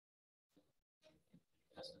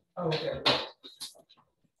Oh, okay.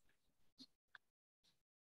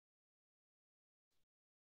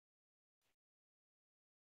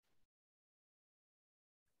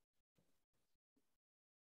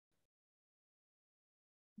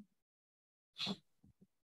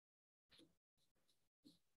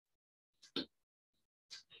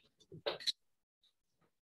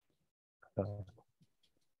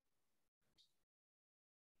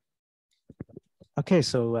 Okay,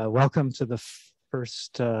 so welcome to the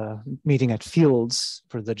first meeting at Fields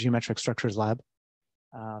for the Geometric Structures Lab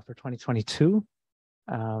for 2022.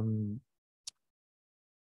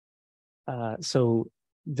 So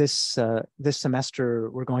this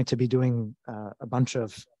semester, we're going to be doing a bunch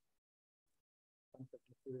of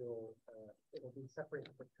material. It'll be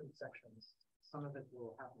separated into two sections. Some of it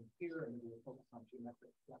will happen here, and we will focus on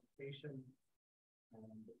geometric application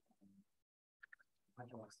and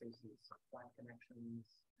hydrostasis, flat connections,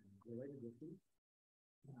 and related issues.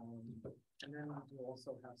 And then we'll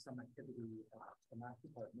also have some activity at the math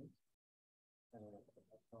department. So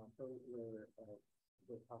we'll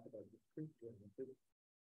talk about discrete geometry.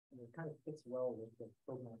 And it kind of fits well with the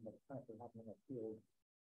program that's currently happening at Field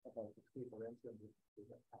about discrete differential geometry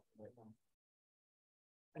that's happening right now.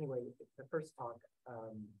 Anyway, the first talk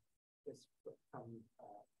is from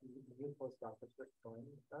the new postdoc that's going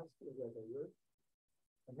with us, Gaiur.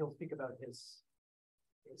 And he'll speak about his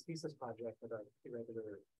thesis project about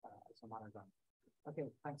irregular isomonodromic. Okay,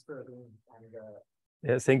 thanks for being and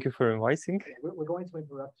yeah, thank you for inviting. We're going to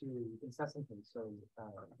interrupt you incessantly, so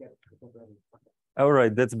get ready. All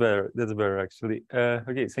right, that's better. That's better actually.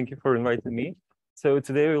 Okay, thank you for inviting me. So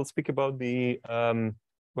today we'll speak about the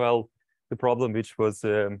the problem which was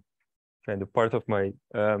kind of part of my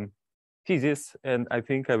thesis, and I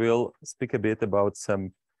think I will speak a bit about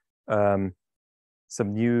some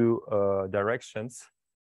new directions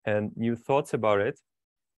and new thoughts about it.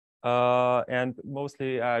 And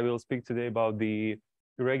mostly I will speak today about the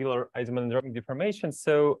irregular isomonodromic deformation.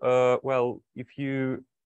 So, if you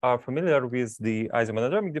are familiar with the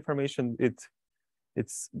isomonodromic deformation,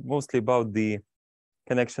 it's mostly about the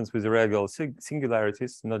connections with irregular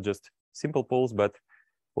singularities, not just simple poles, but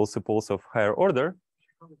also poles of higher order.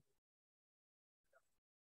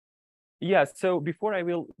 Yeah, so before I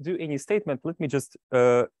will do any statement, let me just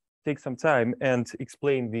take some time and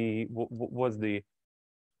explain what's the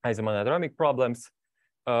isomonodromic problems,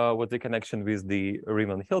 what's the connection with the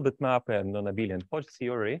Riemann-Hilbert map and non-abelian Hodge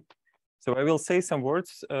theory. So I will say some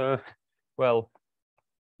words, but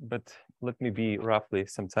let me be roughly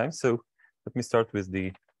sometimes. So let me start with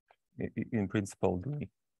the, in principle, the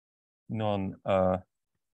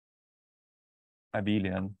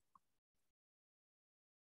non-abelian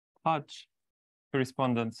Hodge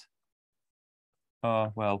correspondence,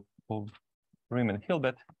 of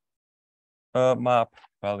Riemann-Hilbert map,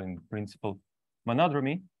 in principle,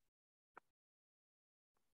 monodromy.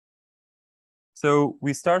 So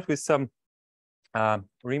we start with some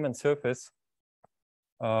Riemann surface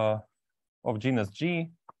of genus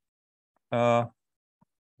G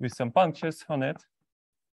with some punctures on it.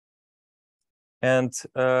 And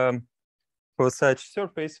for such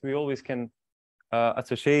surface, we always can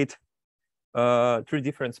associate three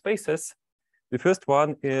different spaces. The first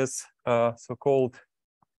one is so-called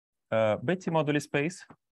Betti moduli space.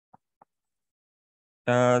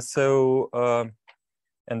 And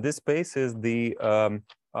this space is the,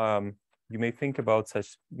 you may think about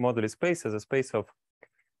such moduli space as a space of,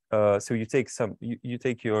 so you take you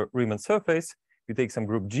take your Riemann surface, you take some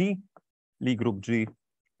group G, Lie group G,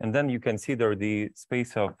 and then you consider the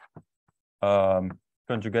space of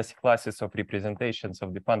conjugacy classes of representations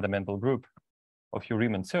of the fundamental group of your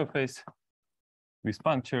Riemann surface with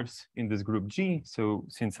punctures in this group G. So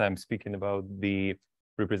since I'm speaking about the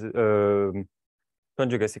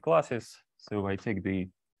conjugacy classes, so I take the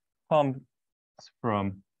pumps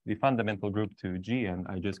from the fundamental group to G and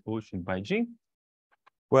I just quotient by G.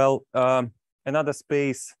 Well, another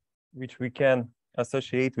space which we can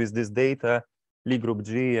associate with this data, Lie group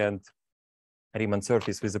G and Riemann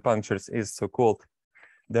surface with the punctures, is so-called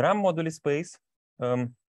the RAM moduli space.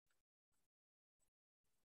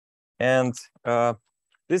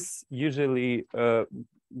 This usually,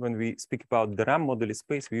 when we speak about the RAM moduli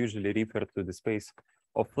space, we usually refer to the space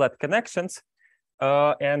of flat connections.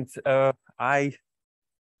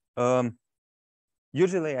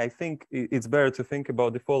 Usually I think it's better to think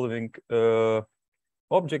about the following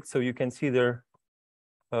objects. So you consider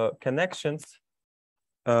connections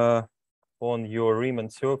on your Riemann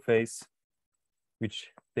surface,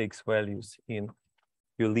 which takes values in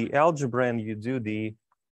your Lie algebra, and you do the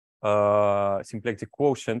symplectic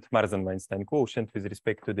quotient, Marsden-Weinstein quotient with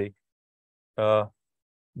respect to the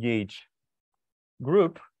gauge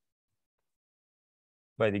group.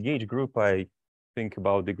 By the gauge group, I think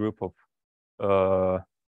about the group of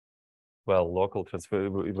well, local transfer.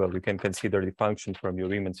 Well, you can consider the function from your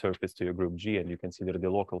Riemann surface to your group G, and you consider the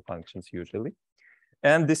local functions usually.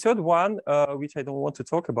 And the third one, which I don't want to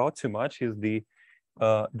talk about too much, is the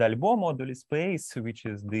Dalbo moduli space, which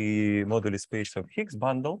is the moduli space of Higgs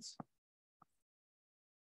bundles.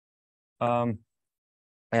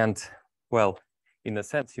 And well, in a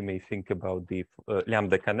sense, you may think about the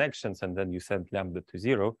lambda connections, and then you send lambda to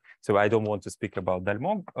 0. So I don't want to speak about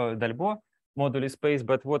Dalbo moduli space,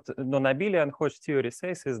 but what non-abelian Hodge theory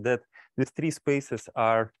says is that these three spaces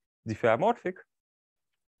are diffeomorphic.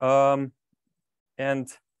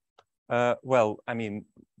 Well, I mean,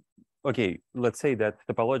 okay, let's say that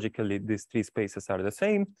topologically these three spaces are the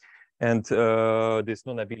same, and this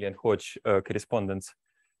non-abelian Hodge correspondence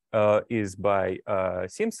is by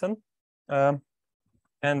Simpson.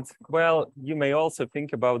 And well, you may also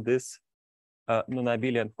think about this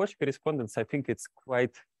non-abelian Hodge correspondence. I think it's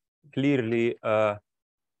quite clearly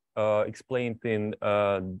explained in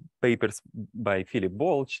papers by Philip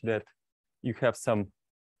Bolch, that you have some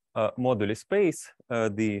moduli space,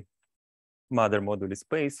 the mother moduli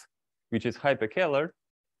space, which is hyperkähler,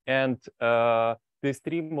 and these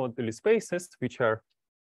three moduli spaces, which are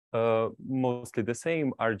mostly the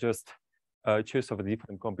same, are just choice of a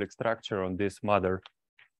different complex structure on this mother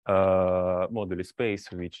moduli space,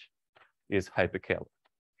 which is hyperkähler.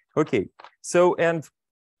 Okay, so and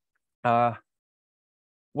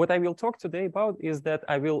what I will talk today about is that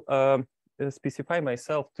I will specify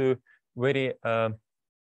myself to very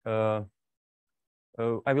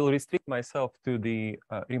I will restrict myself to the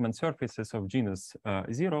Riemann surfaces of genus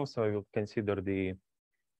 0. So I will consider the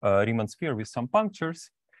Riemann sphere with some punctures.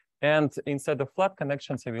 And instead of flat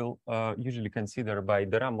connections, I will usually consider by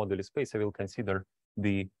the RAM moduli space, I will consider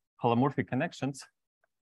the holomorphic connections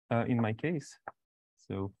in my case.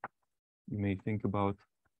 So you may think about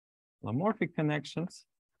holomorphic connections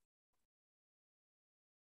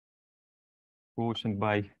quotient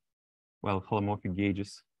by, well, holomorphic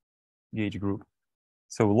gauge group.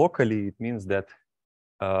 So locally, it means that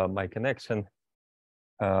my connection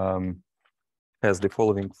has the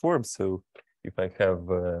following form. So if I have,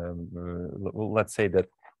 let's say that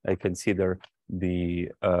I consider the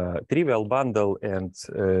trivial bundle, and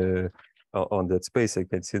on that space, I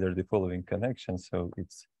consider the following connection. So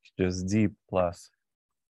it's just D plus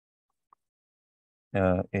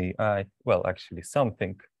AI, well, actually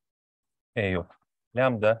something A of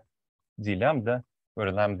lambda, D lambda,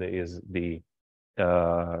 where lambda is the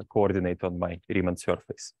coordinate on my Riemann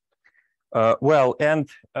surface. Well, and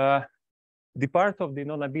the part of the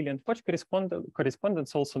non-abelian Hodge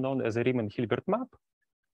correspondence, also known as a Riemann-Hilbert map,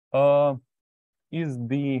 is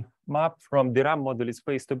the map from the RAM moduli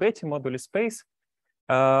space to Betti moduli space,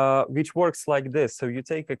 which works like this. So you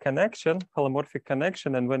take a connection, holomorphic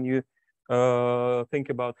connection, and when you think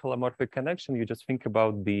about holomorphic connection, you just think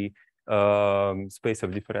about the space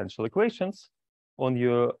of differential equations on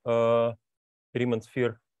your Riemann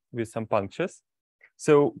sphere with some punctures.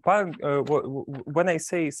 So when I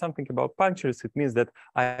say something about punctures, it means that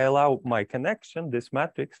I allow my connection, this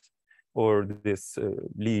matrix, or this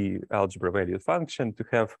Lie algebra valued function, to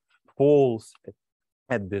have poles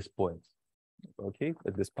at this point, okay,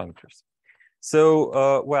 at these punctures. So,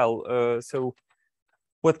 so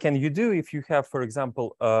what can you do if you have, for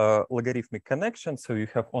example, a logarithmic connection? So you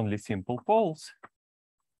have only simple poles.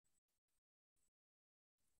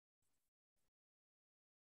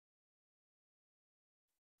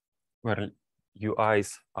 Where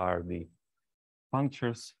UIs are the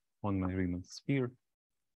punctures on my Riemann sphere,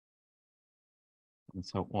 and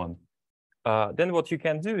so on. Then what you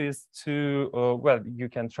can do is to, well, you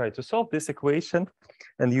can try to solve this equation,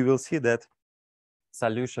 and you will see that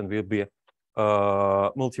solution will be a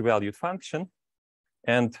multi-valued function.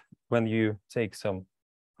 And when you take some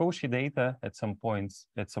Cauchy data at some point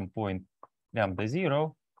lambda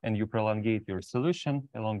 0, and you prolongate your solution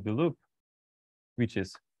along the loop, which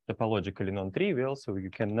is topologically non-trivial, so you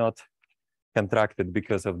cannot contract it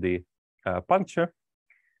because of the puncture,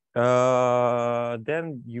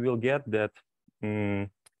 then you will get that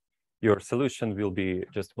your solution will be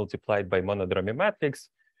just multiplied by monodromy matrix.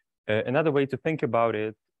 Another way to think about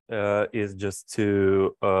it is just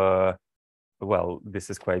to, well, this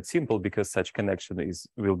is quite simple, because such connection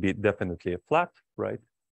will be definitely a flat, right?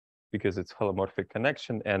 Because it's holomorphic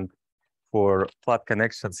connection, and for flat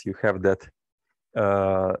connections, you have that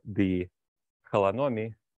the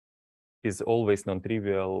holonomy is always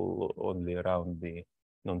non-trivial only around the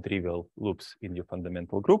non-trivial loops in your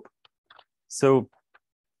fundamental group. So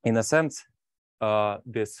in a sense,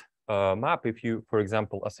 this map, if you, for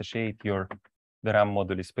example, associate the RAM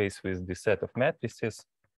moduli space with the set of matrices,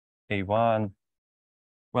 A1,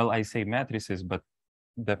 well, I say matrices, but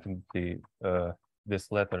definitely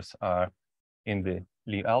these letters are in the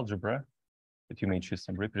Lie algebra, but you may choose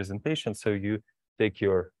some representation. So you take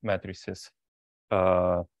your matrices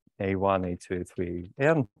A1, A2, A3,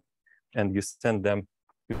 An, and you send them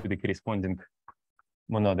to the corresponding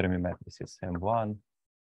monodromy matrices, M1,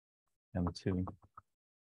 M2,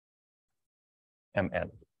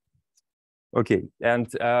 Mn. Okay,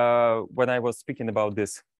 and when I was speaking about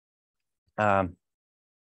this,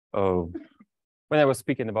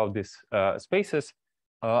 spaces,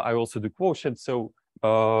 I also do quotient. So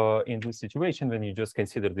in this situation, when you just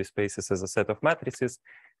consider these spaces as a set of matrices,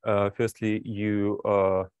 firstly,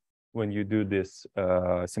 when you do this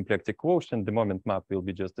symplectic quotient, the moment map will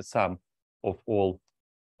be just the sum of all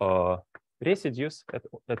residues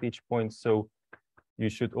at each point. So you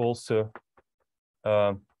should also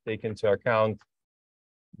take into account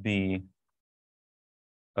the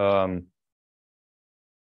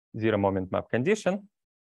zero moment map condition,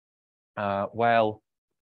 while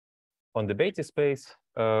on the Betti space,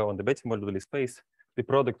 on the Betti moduli space, the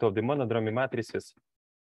product of the monodromy matrices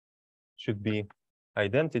should be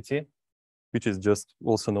identity, which is just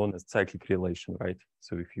also known as cyclic relation, right?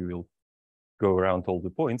 So if you will go around all the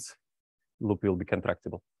points, loop will be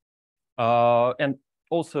contractible. And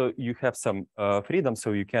also you have some freedom,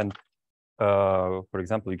 so you can, for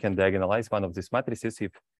example, you can diagonalize one of these matrices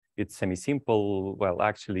if it's semi-simple. Well,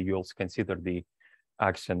 actually, you also consider the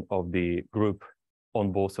action of the group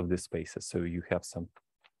on both of these spaces, so you have some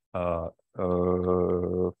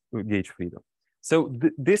gauge freedom. So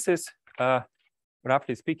this is,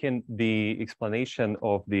 roughly speaking, the explanation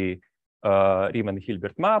of the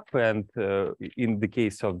Riemann-Hilbert map, and in the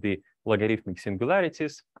case of the logarithmic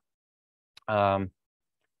singularities.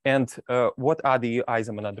 And what are the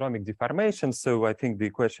isomonodromic deformations? So I think the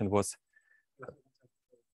question was.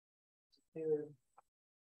 He's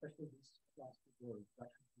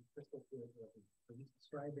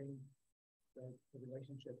describing the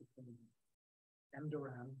relationship between M to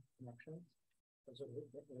RAM connections, so the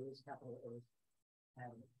A's, capital A's,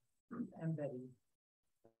 and embedding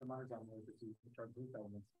the monodromy matrices, which are group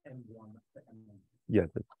elements, M1 to M1. Yeah.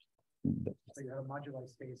 So you have a moduli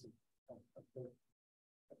space of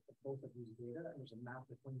both of these data, and there's a map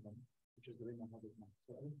between them, which is the Riemann-Hilbert map.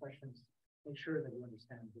 So any questions, make sure that you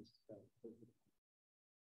understand this.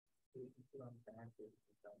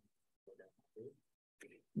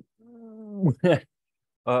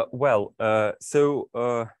 So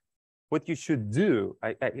what you should do,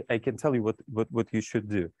 I can tell you what you should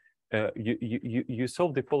do. You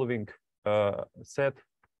solve the following set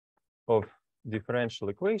of differential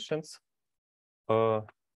equations.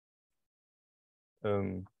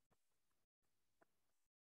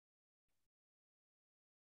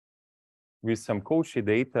 With some Cauchy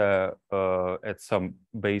data at some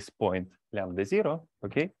base point lambda 0,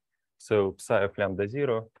 okay? So psi of lambda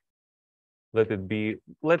 0,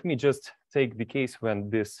 let me just take the case when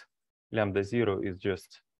this lambda 0 is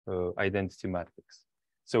just identity matrix.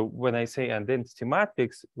 So when I say identity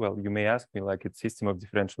matrix, well, you may ask me, like, it's system of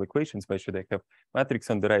differential equations, why should I have matrix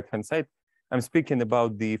on the right-hand side? I'm speaking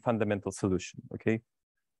about the fundamental solution, okay?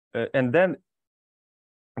 And then,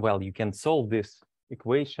 well, you can solve this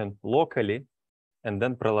equation locally and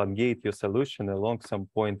then prolongate your solution along some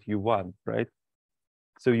point U1, right?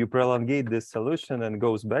 So you prolongate this solution and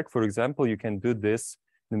goes back. For example, you can do this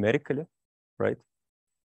numerically, right?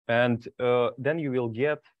 And then you will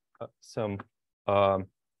get some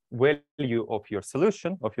value of your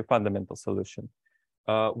solution, of your fundamental solution,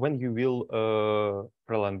 when you will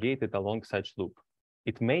prolongate it along such loop.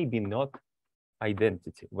 It may be not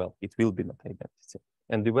identity. Well, it will be not identity.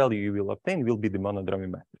 And the value you will obtain will be the monodromy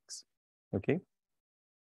matrix, okay?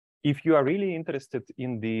 If you are really interested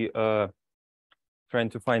in the trying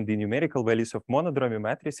to find the numerical values of monodromy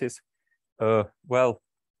matrices, well,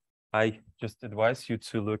 I just advise you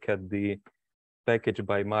to look at the package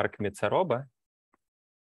by Mark Metzaroba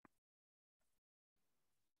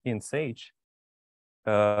in Sage,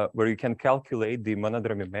 where you can calculate the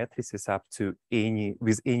monodromy matrices up to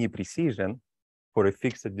with any precision for a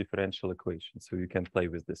fixed differential equation. So you can play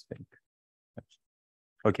with this thing.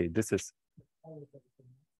 Okay, this is.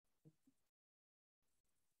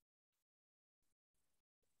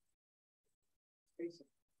 These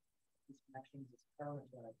connections is parallel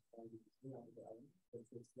to what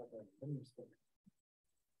it's like a linear space.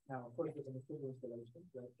 Now, of course, there's an equivalence relation,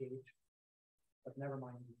 the gauge, but never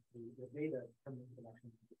mind the data from the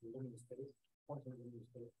connection to the linear space, points in the linear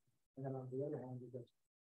space. And then on the other hand, you get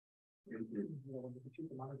when you compute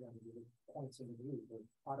the monogram, you get points in the group, or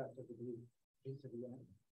product of the group into the end.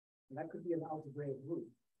 And that could be an algebraic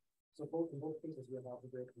group. So in both cases, we have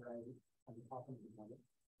algebraic variety on the top and the bottom.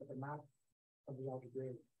 But the map of the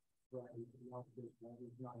algebraic variety to the algebraic variety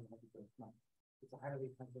is not an algebraic map. It's a highly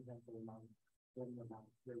tangential amount, linear amount,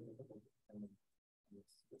 very difficult to determine.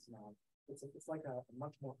 It's like a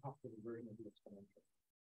much more complicated version of the exponential.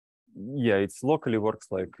 Yeah, it's locally works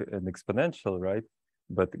like an exponential, right?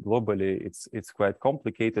 But globally, it's quite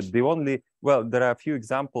complicated. There are a few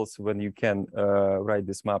examples when you can write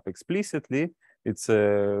this map explicitly. It's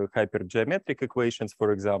hypergeometric equations,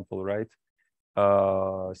 for example, right?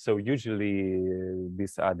 So usually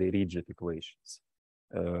these are the rigid equations,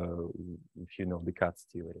 if you know the Katz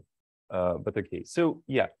theory. But okay, so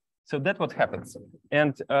yeah, so that's what happens.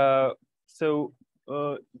 And do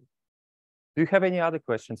you have any other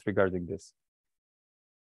questions regarding this?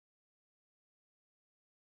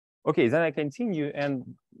 Okay, then I continue,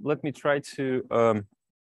 and let me try to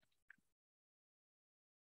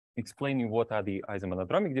explain you what are the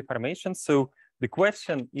isomonodromic deformations. So the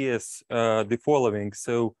question is the following.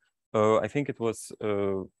 So I think it was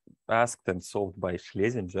asked and solved by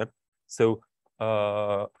Schlesinger. So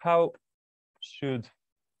how should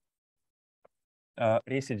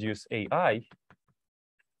residues AI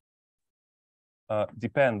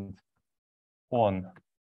depend on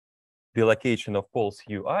the location of poles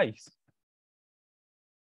UIs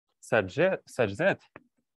such that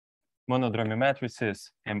monodromy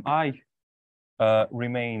matrices MI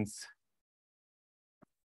remains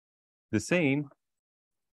the same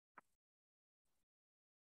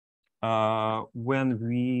when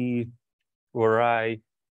we vary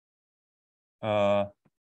the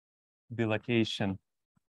location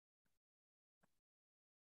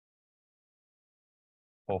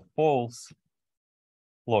of poles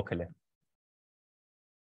locally.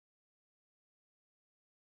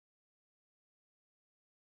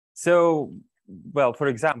 So, well, for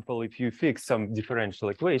example, if you fix some differential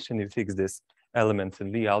equation, you fix this element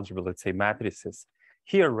in the algebra, let's say matrices.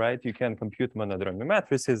 Here, right, you can compute monodromy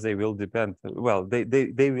matrices. They will depend, well,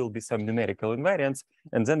 they will be some numerical invariants.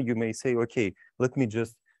 And then you may say, okay, let me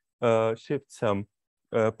just shift some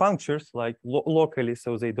punctures like locally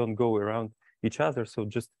so they don't go around each other. So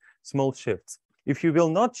just small shifts. If you will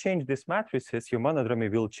not change these matrices, your monodromy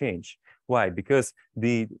will change. Why? Because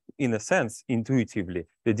in a sense, intuitively,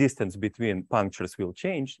 the distance between punctures will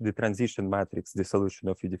change. The transition matrix, the solution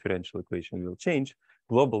of your differential equation will change.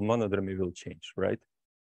 Global monodromy will change, right?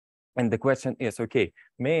 And the question is, okay,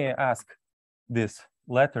 may I ask these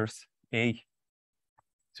letters A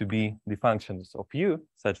to be the functions of U,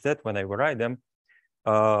 such that when I write them,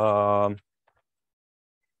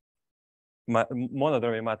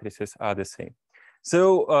 monodromy matrices are the same.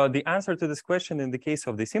 So the answer to this question in the case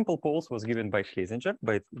of the simple poles was given by Schlesinger,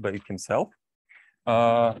 by himself.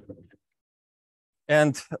 And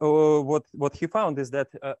what he found is that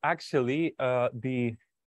actually the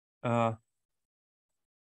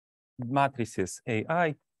matrices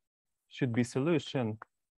AI should be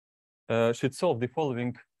should solve the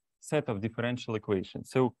following set of differential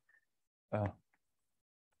equations. So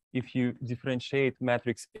if you differentiate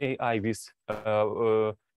matrix AI with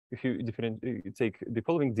if you take the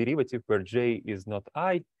following derivative where J is not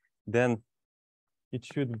I, then it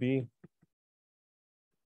should be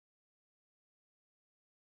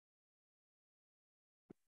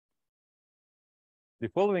the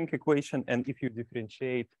following equation. And if you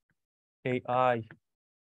differentiate AI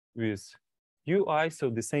with UI, so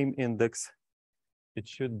the same index, it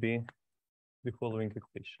should be the following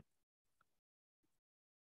equation.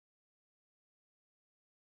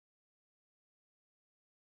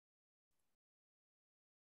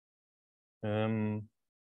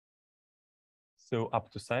 So up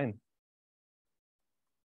to sign.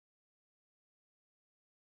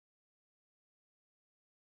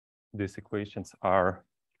 These equations are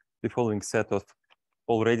the following set of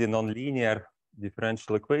already nonlinear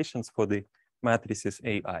differential equations for the matrices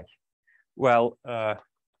AI. Well,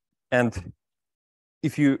 and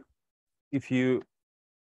if you're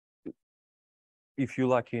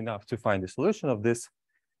lucky enough to find the solution of this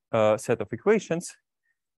set of equations,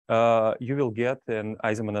 you will get an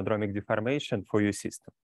isomonodromic deformation for your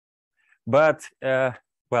system. But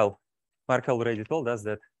well, Mark already told us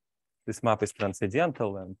that this map is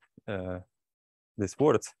transcendental and this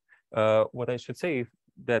works. What I should say is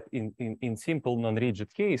that in simple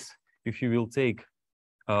non-rigid case, if you will take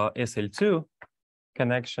SL2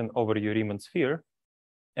 connection over your Riemann sphere,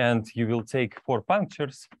 and you will take 4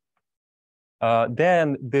 punctures,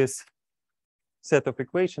 then this set of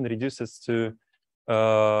equation reduces to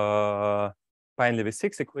finally the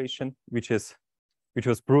sixth equation, which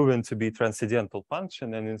was proven to be transcendental function,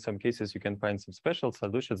 and in some cases you can find some special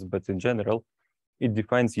solutions, but in general, it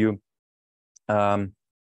defines you some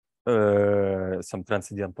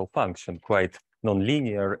transcendental function, quite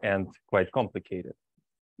nonlinear and quite complicated.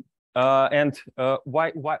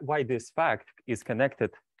 Why this fact is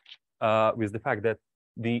connected with the fact that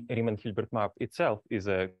the Riemann-Hilbert map itself is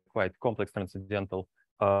a quite complex transcendental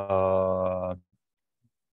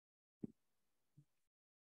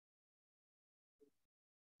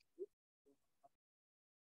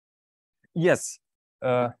yes.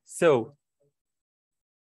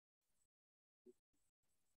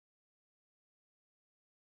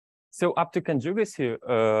 So up to conjugacy,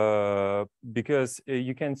 because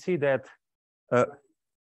you can see that,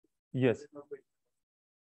 yes.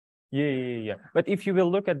 Yeah. But if you will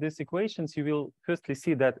look at these equations, you will firstly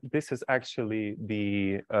see that this is actually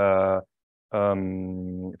the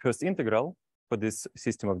first integral for this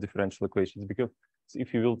system of differential equations. Because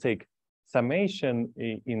if you will take summation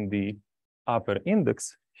in the upper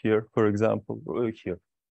index here, for example, here,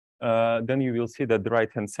 then you will see that the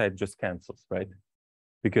right-hand side just cancels, right?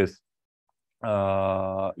 Because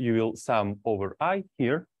you will sum over I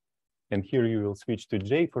here, and here you will switch to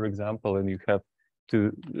J, for example, and you have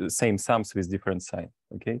two same sums with different sign,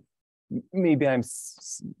 okay? Maybe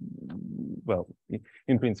well,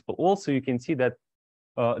 in principle. Also, you can see that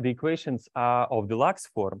the equations are of the Lax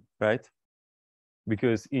form, right?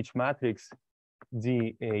 Because each matrix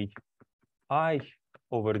DAI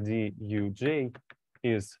over DUJ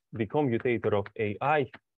is the commutator of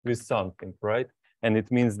AI with something, right? And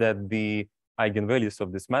it means that the eigenvalues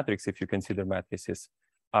of this matrix, if you consider matrices,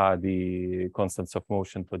 are the constants of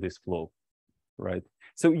motion for this flow, right?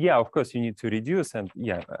 So yeah, of course, you need to reduce, and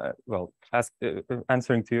yeah, well,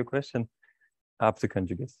 answering to your question, up to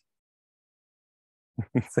conjugacy.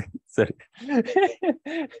 Sorry.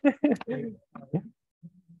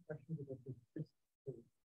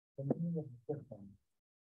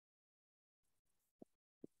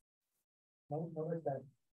 Notice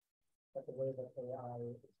that the way that AI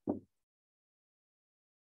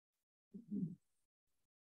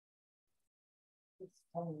it's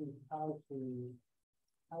telling you how to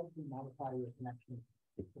modify your connection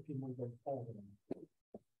if you move those forward,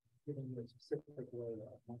 giving you a specific way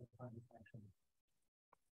of modifying the connection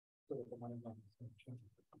so that the money is going to change.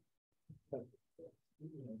 But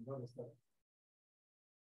notice that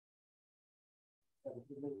if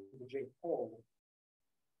you move the J forward,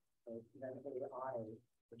 then the I,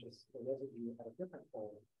 which is the residue at a different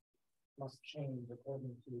pole, must change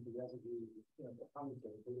according to the residue, the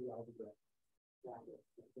commutator, the algebra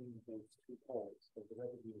between those two poles. So the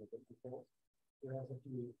residue of the two poles. Whereas if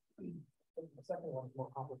you, the second one is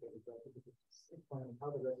more complicated, right? Because it's explaining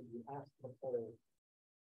how the residue acts to the pole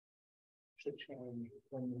should change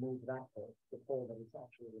when you move that pole, the pole that is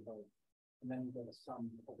actually above. And then you get a sum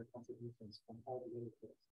of the contributions from all the other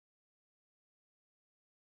poles.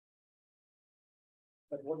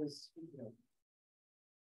 But what is,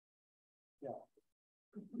 yeah,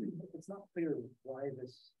 it's not clear why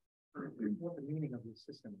this, what the meaning of this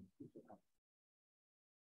system is.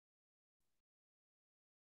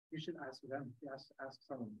 You should ask them, ask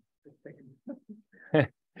someone if they can.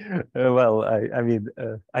 Well, I mean,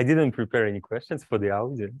 I didn't prepare any questions for the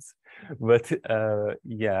audience, but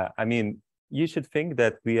yeah, I mean, you should think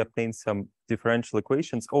that we obtain some differential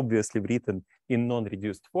equations, obviously written in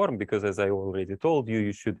non-reduced form, because as I already told you,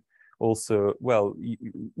 you should also, well,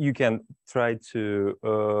 you can try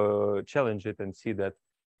to challenge it and see that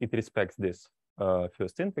it respects this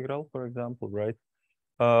first integral, for example, right?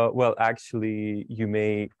 Well, actually, you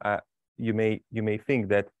may think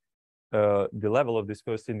that the level of this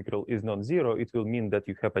first integral is non-zero. It will mean that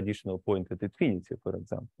you have additional point at infinity, for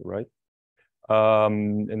example, right?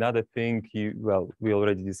 Another thing, we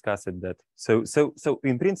already discussed that. So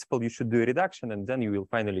in principle, you should do a reduction, and then you will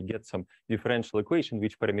finally get some differential equation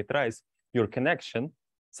which parameterize your connection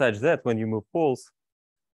such that when you move poles,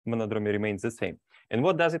 monodromy remains the same. And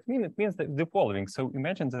what does it mean? It means that the following. So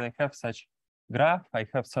imagine that I have such graph. I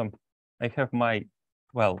have my,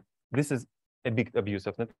 well, this is a big abuse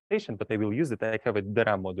of notation, but I will use it. I have a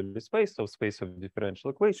Dirac moduli space, so space of differential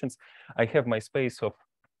equations. I have my space of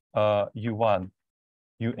U1,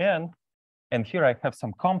 UN, and here I have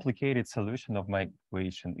some complicated solution of my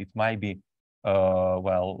equation. It might be,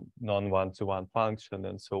 well, non-one-to-one function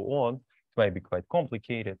and so on. It might be quite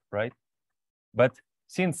complicated, right? But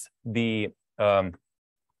since the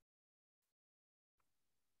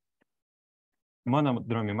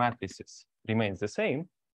monodromy matrices remains the same,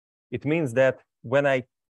 it means that when I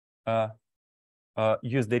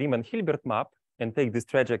use the Riemann-Hilbert map and take these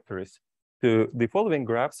trajectories to the following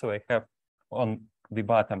graph. So I have on the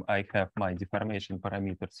bottom, I have my deformation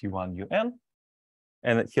parameters U1, UN.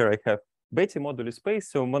 And here I have Betti moduli space.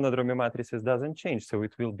 So monodromy matrices doesn't change. So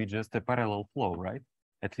it will be just a parallel flow, right?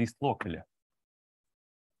 At least locally.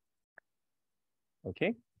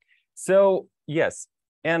 Okay. So yes.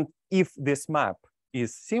 And if this map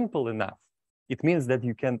is simple enough, it means that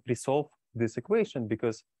you can resolve this equation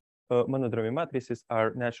because monodromy matrices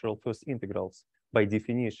are natural first integrals by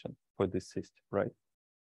definition for this system, right?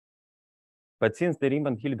 But since the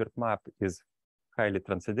Riemann-Hilbert map is highly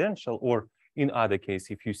transcendental, or in other case,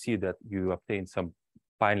 if you see that you obtain some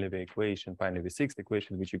Pine-Levi equation, Pine-Levi-Sixth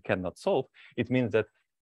equation, which you cannot solve, it means that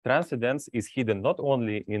transcendence is hidden not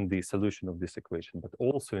only in the solution of this equation, but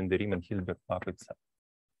also in the Riemann-Hilbert map itself.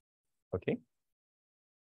 Okay.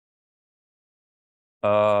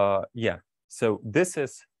 Yeah, so this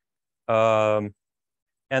is, and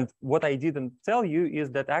what I didn't tell you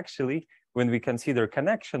is that actually, when we consider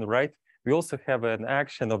connection, right, we also have an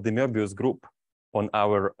action of the Möbius group on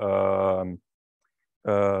our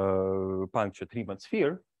punctured Riemann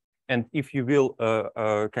sphere. And if you will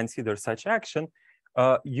consider such action,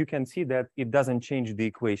 you can see that it doesn't change the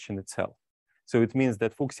equation itself. So it means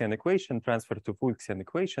that Fuchsian equation transfer to Fuchsian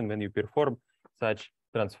equation when you perform such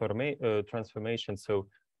transformation. So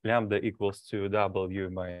lambda equals to W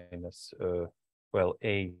minus, well,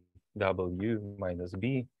 A W minus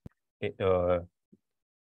B,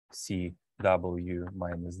 C W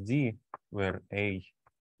minus D, where A,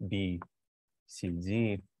 B, C,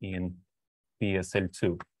 D in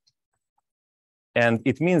PSL2. And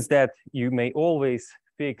it means that you may always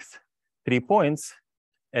fix 3 points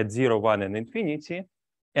at 0, 1, and infinity.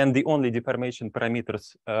 And the only deformation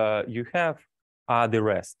parameters you have are the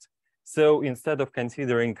rest. So instead of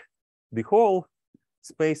considering the whole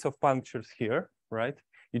space of punctures here, right,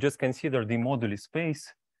 you just consider the moduli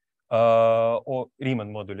space or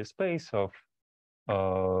Riemann moduli space of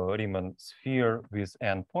Riemann sphere with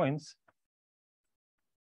n points.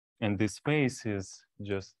 And this space is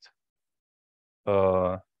just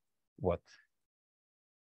what?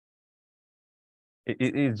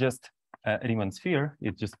 It's just a Riemann sphere.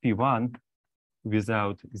 It's just P1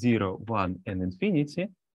 without 0, 1, and infinity,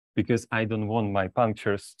 because I don't want my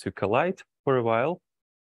punctures to collide for a while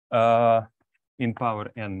in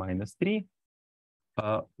power n minus 3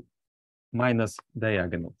 minus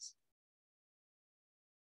diagonals.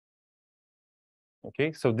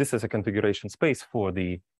 Okay, so this is a configuration space for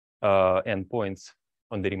the n points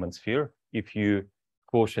on the Riemann sphere if you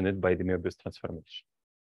quotient it by the Möbius transformation.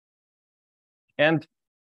 And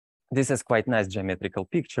this is quite nice geometrical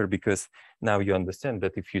picture, because now you understand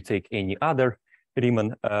that if you take any other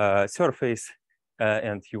Riemann surface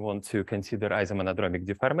and you want to consider isomonodromic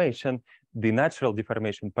deformation, the natural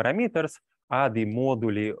deformation parameters are the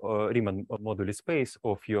moduli Riemann moduli space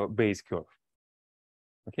of your base curve.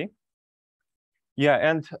 Okay. Yeah,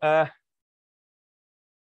 and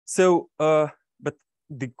but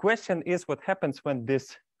the question is what happens when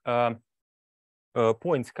these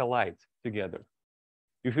points collide together.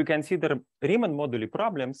 If you consider Riemann moduli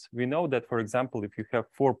problems, we know that, for example, if you have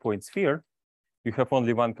 4-point sphere, you have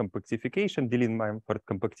only one compactification, Deligne-Mumford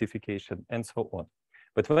compactification, and so on.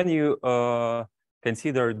 But when you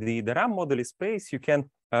consider the Ram moduli space, you can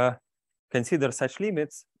consider such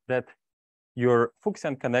limits that your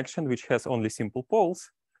Fuchsian connection, which has only simple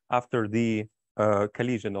poles, after the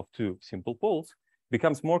collision of 2 simple poles,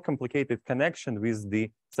 becomes more complicated connection with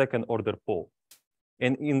the second order pole.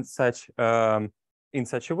 And in such a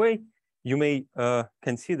way, you may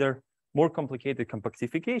consider more complicated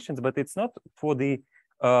compactifications, but it's not for the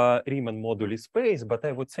Riemann moduli space, but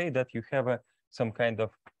I would say that you have some kind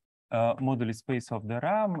of moduli space of the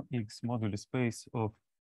Ram, X moduli space of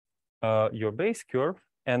your base curve,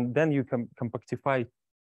 and then you can compactify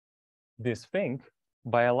this thing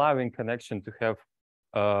by allowing connection to have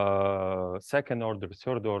second order,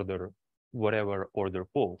 third order, whatever order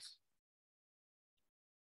poles.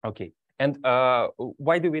 Okay, and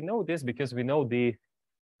why do we know this? Because we know the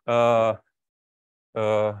that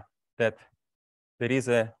there is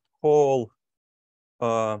a whole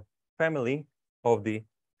family of the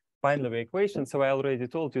Pine-Levi equation. So I already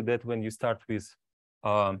told you that when you start with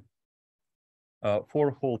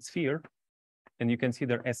 4-hole sphere and you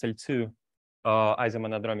consider SL2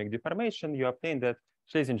 isomonodromic deformation, you obtain that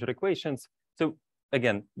Schlesinger equations. So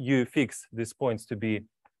again, you fix these points to be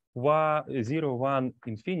 0, 1,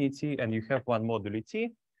 infinity, and you have one moduli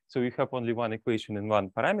t. So you have only one equation in one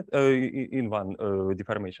parameter, in one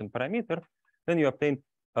deformation parameter. Then you obtain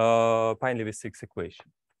Pine-Levi-Sixth equation.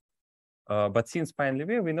 But since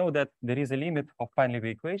Pine-Levi, we know that there is a limit of Pine-Levi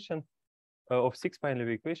equation of 6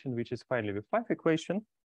 Painlevé equation, which is Painlevé 5 equation.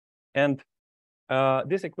 And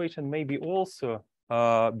this equation may be also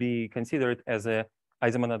be considered as a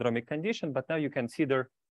isomonodromic condition, but now you consider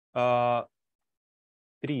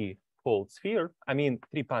 3-fold sphere. I mean,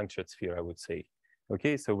 3-punctured sphere, I would say.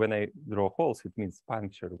 Okay, so when I draw holes, it means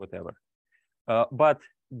puncture, whatever. But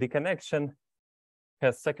the connection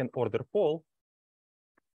has second order pole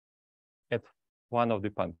at one of the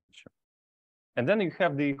puncture. And then you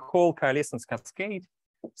have the whole coalescence cascade.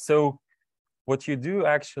 So what you do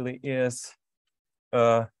actually is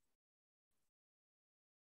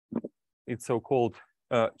it's so-called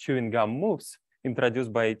chewing gum moves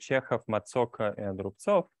introduced by Chekhov, Matsoka, and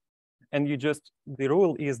Rubtsov. And you just, the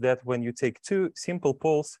rule is that when you take 2 simple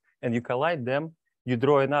poles and you collide them, you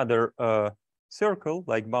draw another circle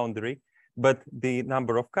like boundary, but the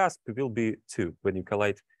number of cusps will be 2 when you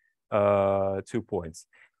collide 2 points.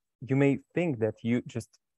 You may think that you just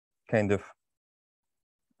kind of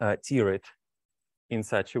tear it in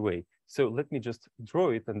such a way. So let me just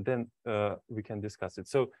draw it and then we can discuss it.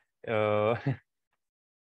 So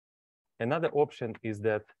another option is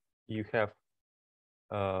that you have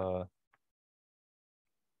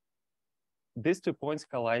these 2 points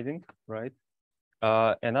colliding, right?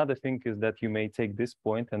 Another thing is that you may take this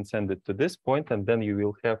point and send it to this point, and then you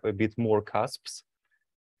will have a bit more cusps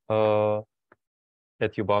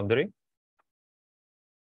at your boundary.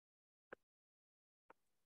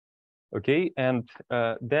 Okay, and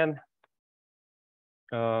then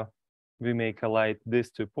we may collide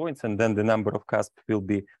these 2 points, and then the number of cusps will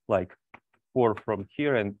be like 4 from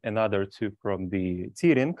here and another 2 from the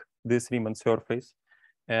T-ring, this Riemann surface.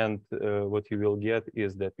 And what you will get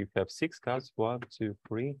is that you have 6 cusps, 1, 2,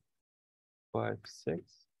 3, 5, 6.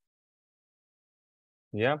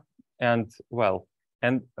 Yeah, and well,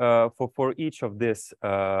 and for each of this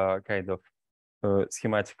kind of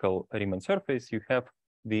schematical Riemann surface, you have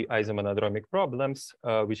the isomonodromic problems,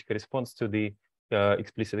 which corresponds to the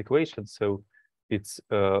explicit equation. So it's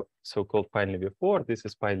so-called Painlevé 4, this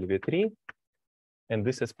is Painlevé 3, and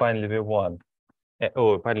this is Painlevé 1.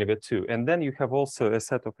 Oh, Painlevé 2. And then you have also a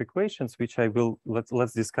set of equations, which I will,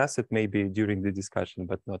 let's discuss it maybe during the discussion,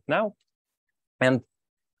 but not now. And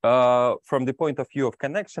from the point of view of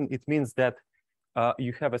connection, it means that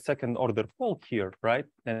you have a second order pole here, right?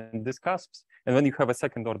 And this cusps. And when you have a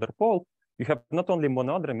second order pole, you have not only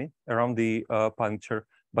monodromy around the puncture,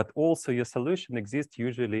 but also your solution exists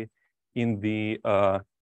usually in the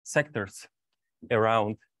sectors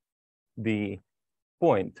around the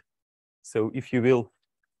point. So if you will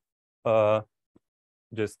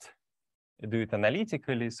just do it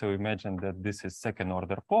analytically, so imagine that this is second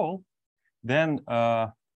order pole, then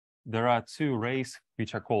there are 2 rays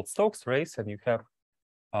which are called Stokes rays, and you have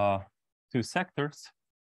 2 sectors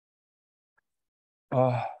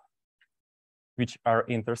which are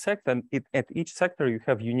intersect, and at each sector you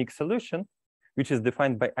have unique solution, which is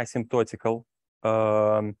defined by asymptotical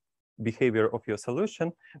behavior of your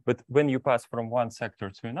solution. But when you pass from one sector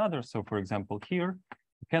to another, so for example here,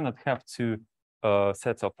 you cannot have 2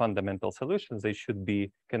 sets of fundamental solutions. They should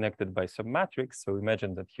be connected by some matrix. So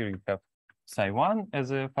imagine that here you have psi1 as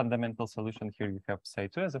a fundamental solution, here you have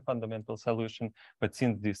psi2 as a fundamental solution, but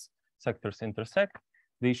since these sectors intersect,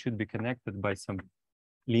 they should be connected by some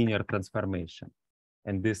linear transformation.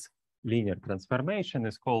 And this linear transformation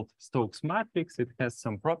is called Stokes matrix. It has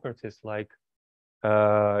some properties like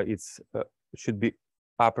it should be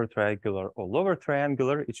upper triangular or lower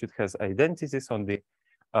triangular. It should have identities on the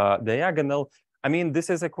diagonal. I mean, this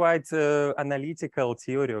is a quite analytical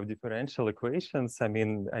theory of differential equations. I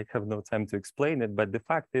mean, I have no time to explain it, but the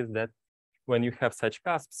fact is that when you have such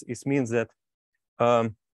cusps, it means that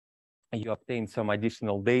you obtain some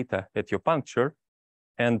additional data at your puncture,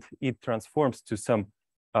 and it transforms to some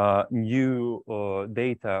new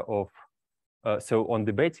data of, so on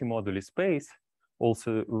the Betti moduli space.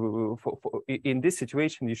 Also, in this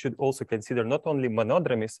situation, you should also consider not only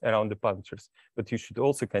monodromies around the punctures, but you should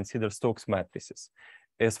also consider Stokes matrices.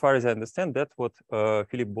 As far as I understand, that's what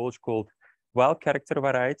Philip Bolch called wild character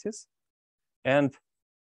varieties. And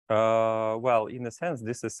well, in a sense,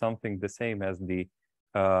 this is something the same as the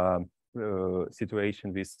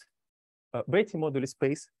situation with Betti moduli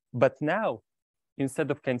space. But now,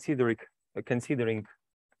 instead of considering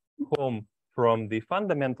home from the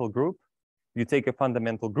fundamental group, you take a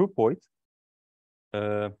fundamental groupoid.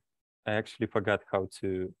 I actually forgot how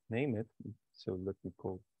to name it, so let me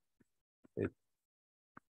call it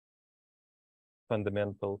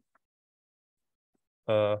fundamental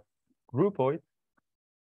groupoid.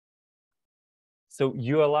 So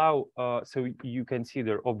you allow, so you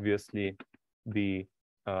consider obviously the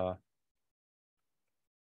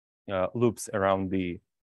loops around the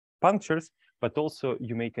punctures, but also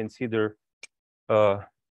you may consider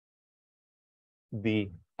the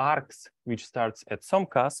arcs which starts at some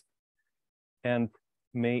cusp and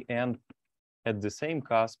may end at the same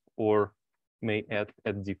cusp or may end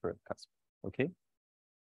at different cusp. Okay.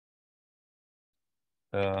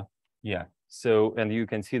 Yeah. So, and you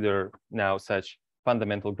consider now such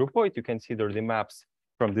fundamental groupoid. You consider the maps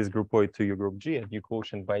from this groupoid to your group G and U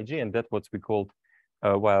quotient by G, and that's what we call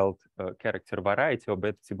wild character variety or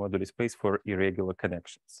Betti moduli space for irregular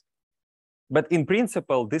connections. But in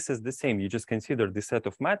principle, this is the same. You just consider the set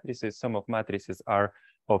of matrices. Some of matrices are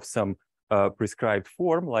of some prescribed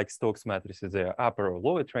form, like Stokes matrices, they are upper or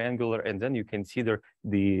lower triangular, and then you consider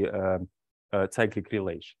the cyclic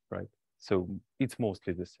relation, right? So it's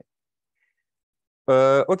mostly the same.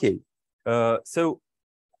 Okay, so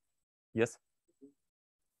yes.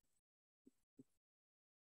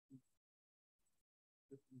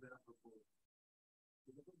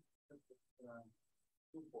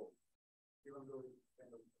 Even though it's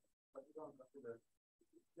kind of, but you don't consider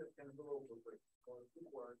it's just kind of below the break or two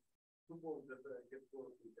balls that get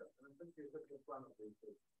close to each other. And essentially, it's just a plan of this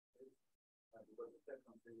because the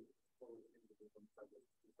second is forward into different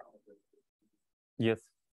subjects. Yes.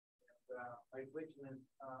 And my question is,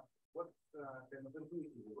 what's kind of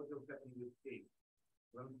intuitively, what is happening in this case?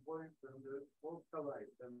 When the balls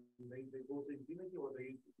collide, then they go to infinity or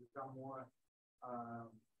they become more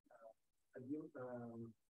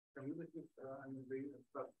communities and they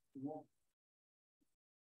start more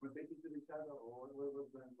related to each other, or what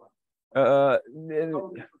was going on?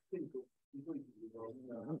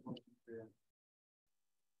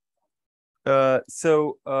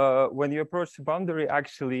 So when you approach the boundary,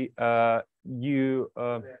 actually,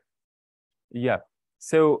 yeah.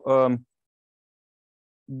 So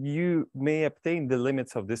you may obtain the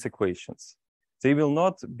limits of these equations. They will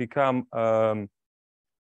not become.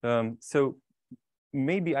 So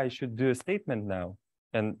maybe I should do a statement now,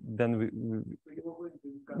 and then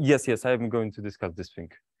yes, I'm going to discuss this thing.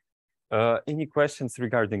 Any questions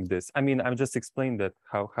regarding this? I mean, I'm just explaining that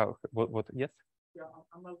what yes? Yeah,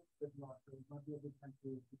 I'm a bit lost. It's not really time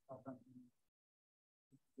to talk about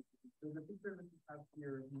so the picture that you have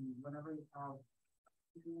here, whenever you have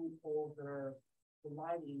two poles that are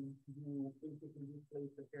colliding, you basically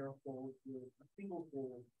replace the pair of poles with a single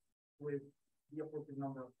pole with the appropriate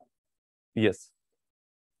number of poles. Yes.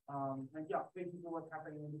 And yeah, basically what's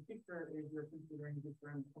happening in the picture is you're considering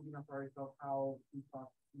different combinatorics of how two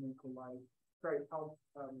cusps may collide. Sorry, how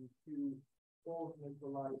two poles may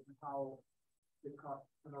collide and how the cusps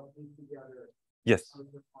kind of link together. Yes.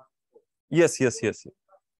 Yes. Yeah.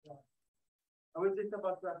 I was just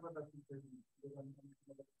about that what that picture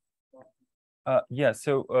yeah,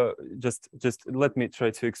 so just let me try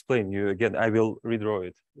to explain you again. I will redraw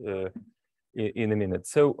it in a minute.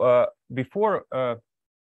 So before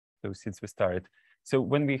so since we started, so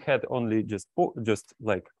when we had only just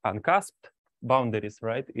like uncusped boundaries,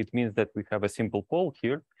 right? It means that we have a simple pole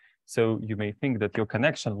here. So you may think that your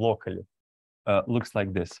connection locally looks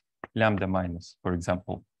like this: lambda minus, for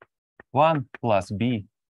example, 1 plus b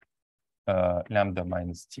lambda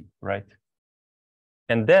minus t, right?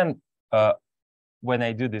 And then when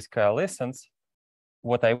I do this coalescence,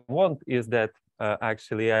 what I want is that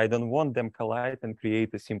actually I don't want them collide and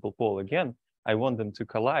create a simple pole again. I want them to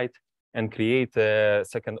collide and create a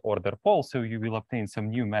second order pole. So you will obtain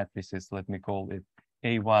some new matrices. Let me call it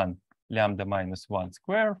A1 lambda minus 1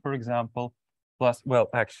 square, for example, plus, well,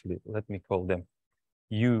 actually, let me call them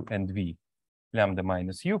U and V lambda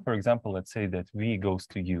minus U. For example, let's say that V goes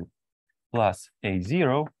to U plus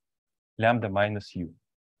A0 lambda minus U.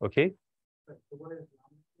 Okay?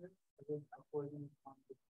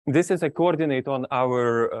 This is a coordinate on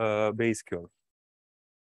our base curve.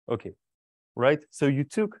 Okay, right? So you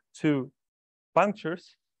took two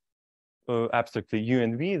punctures, abstractly U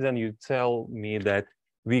and V, then you tell me that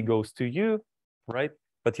V goes to U, right?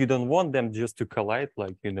 But you don't want them just to collide,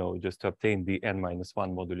 like, you know, just to obtain the n-1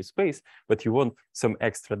 moduli space, but you want some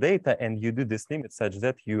extra data, and you do this limit such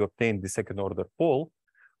that you obtain the second order pole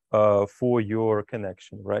for your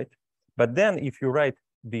connection, right? But then if you write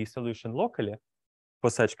the solution locally for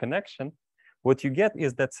such connection, what you get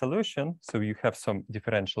is that solution. So you have some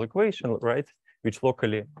differential equation, right? Which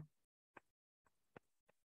locally,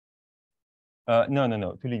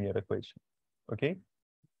 no, two linear equation, okay?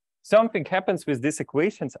 Something happens with these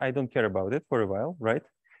equations. I don't care about it for a while, right?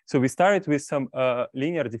 So we started with some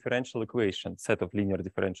linear differential equation, set of linear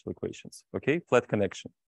differential equations, okay? Flat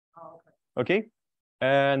connection, okay?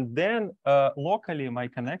 And then locally, my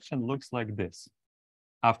connection looks like this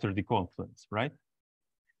after the confluence, right?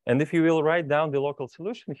 And if you will write down the local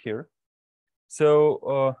solution here,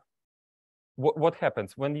 so what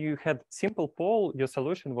happens when you had simple pole? Your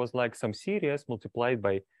solution was like some series multiplied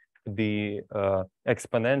by the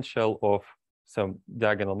exponential of some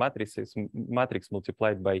diagonal matrix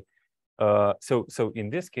multiplied by. So in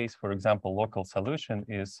this case, for example, local solution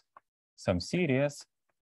is some series,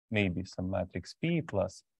 maybe some matrix P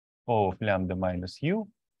plus O of lambda minus U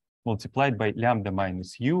multiplied by lambda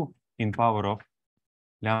minus U in power of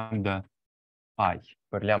lambda I,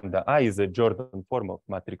 where lambda I is a Jordan form of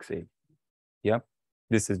matrix A. Yeah,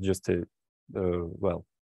 this is just a, well,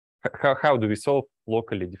 how do we solve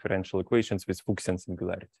locally differential equations with Fuchsian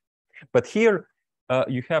singularity? But here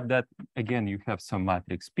you have that, again, you have some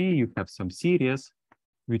matrix P, you have some series,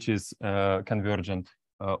 which is convergent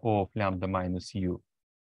of lambda minus U.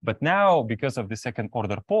 But now, because of the second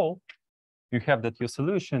order pole, you have that your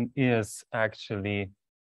solution is actually,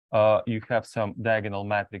 you have some diagonal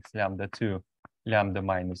matrix lambda 2, lambda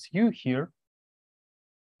minus U here,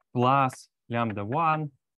 plus lambda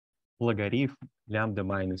 1 logarithm lambda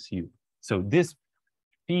minus U. So this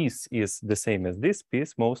piece is the same as this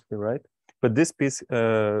piece mostly, right? But this piece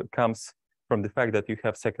comes from the fact that you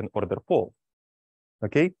have second order pole,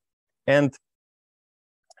 okay? And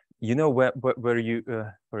you know where you,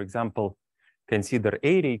 for example, consider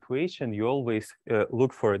area equation, you always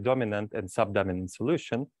look for a dominant and subdominant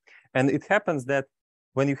solution. And it happens that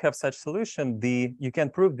when you have such solution, you can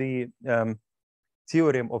prove the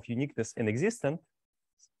theorem of uniqueness and existence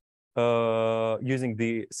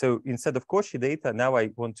using so instead of Cauchy data, now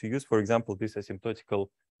I want to use, for example, this asymptotical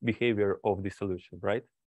behavior of the solution, right?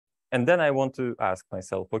 And then I want to ask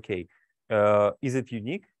myself, okay, is it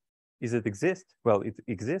unique? Is it exist? Well, it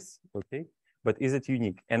exists, okay, but is it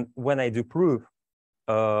unique? And when I do prove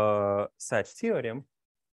such theorem,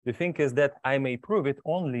 the thing is that I may prove it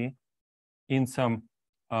only in some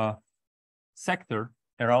sector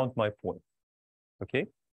around my point, okay?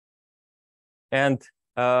 And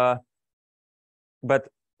but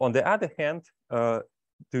on the other hand,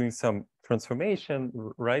 doing some transformation,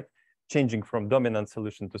 right, changing from dominant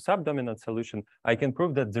solution to subdominant solution, I can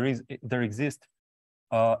prove that there exists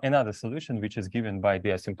another solution which is given by the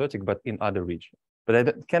asymptotic, but in other region. But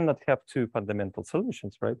I cannot have two fundamental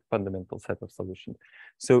solutions, right? Fundamental set of solutions.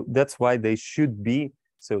 So that's why they should be.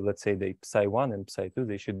 So let's say they psi1 and psi2,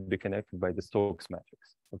 they should be connected by the Stokes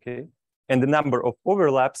matrix, okay? And the number of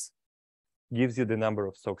overlaps gives you the number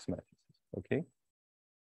of Stokes matrices, okay?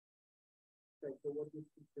 Okay, so what is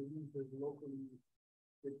the user locally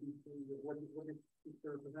the behavior? What is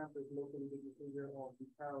for example, locally the behavior of the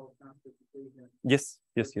parallel transfer equation? Yes.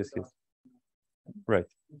 Right.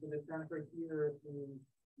 So the transfer here in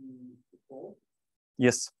the pole?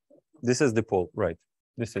 Yes, this is the pole, right?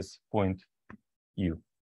 This is point U.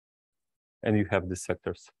 And you have the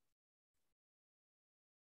sectors.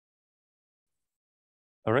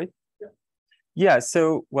 All right? Yeah,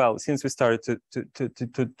 so, well, since we started to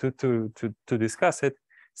discuss it,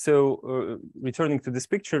 so returning to this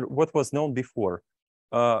picture, what was known before?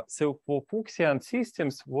 So for Fuchsian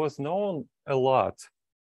systems was known a lot.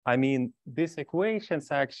 I mean, these equations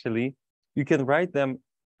actually, you can write them.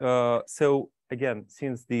 So again,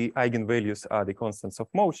 since the eigenvalues are the constants of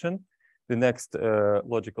motion, the next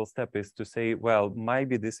logical step is to say, well,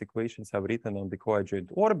 maybe these equations are written on the coadjoint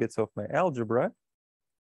orbits of my algebra.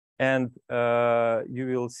 And you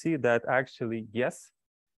will see that actually, yes,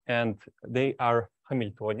 and they are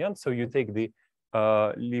Hamiltonian. So you take the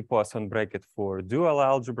Lie-Poisson bracket for dual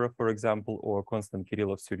algebra, for example, or constant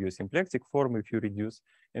Kirillov-Suryev symplectic form if you reduce,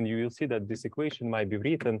 and you will see that this equation might be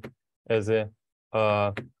written as a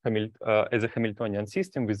Hamiltonian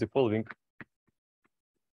system with the following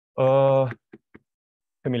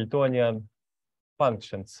Hamiltonian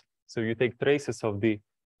functions. So you take traces of the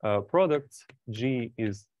products. G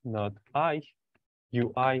is not I,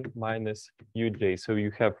 Ui minus Uj. So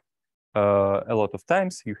you have a lot of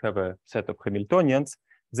times you have a set of Hamiltonians.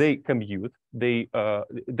 They commute. They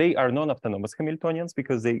are non-autonomous Hamiltonians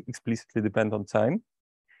because they explicitly depend on time,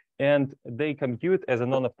 and they compute as a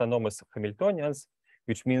non-autonomous Hamiltonians,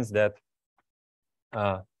 which means that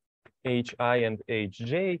Hi and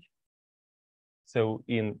Hj. So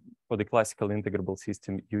for the classical integrable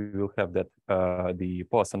system, you will have that the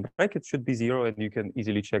Poisson bracket should be 0, and you can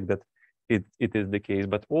easily check that it is the case.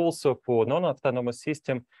 But also for non-autonomous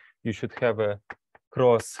system, you should have a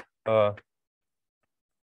cross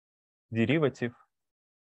derivative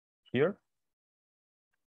here,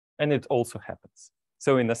 and it also happens.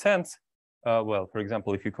 So in a sense, well, for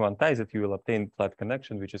example, if you quantize it, you will obtain flat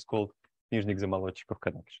connection, which is called Nizhnik-Zamolodchikov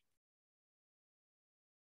connection.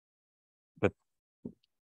 But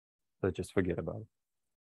let's just forget about it.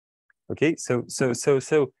 Okay, so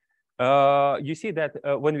you see that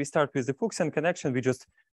when we start with the Fuchsian connection, we just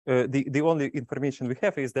the only information we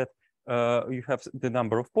have is that you have the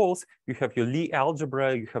number of poles, you have your Lie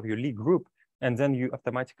algebra, you have your Lie group, and then you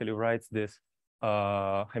automatically write this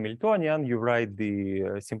Hamiltonian. You write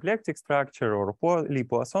the symplectic structure or Lie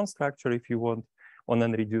Poisson structure if you want on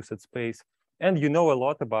an unreduced space, and you know a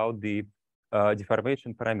lot about the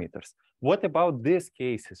deformation parameters. What about these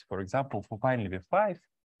cases, for example, for finally V5,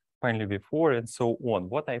 finally V4, and so on?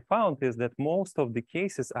 What I found is that most of the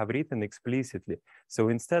cases are written explicitly. So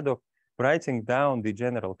instead of writing down the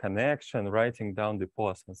general connection, writing down the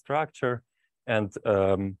Poisson structure, and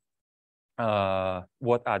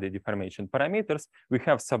what are the deformation parameters, we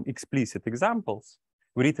have some explicit examples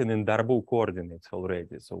written in Darboux coordinates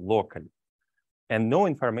already, so locally, and no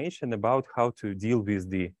information about how to deal with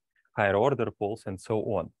the higher order poles and so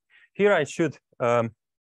on. Here I should, I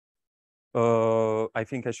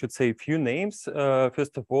think I should say a few names.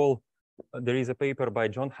 First of all, there is a paper by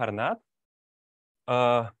John Harnad,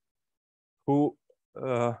 who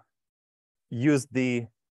used the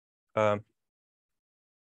R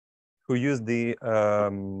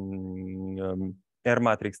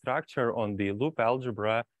matrix structure on the loop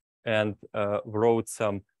algebra and wrote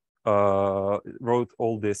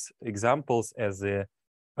all these examples as a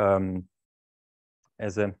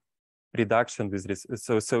reduction with this.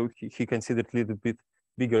 So he considered a little bit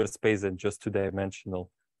bigger space than just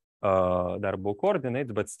two-dimensional Darboux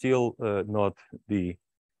coordinates, but still not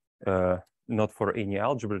for any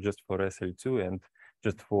algebra, just for SL2 and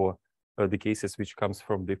just for the cases which comes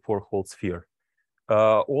from the four-hole sphere.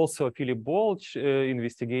 Also, Philip Bolch,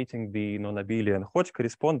 investigating the non-abelian Hodge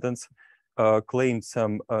correspondence, claimed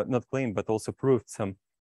some, not claimed, but also proved some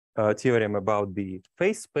theorem about the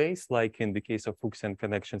phase space. Like in the case of Fuchsian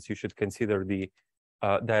connections, you should consider the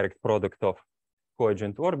direct product of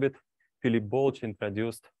coadjuvant orbit. Philip Bolch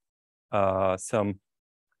introduced some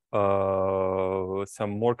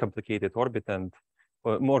more complicated orbit and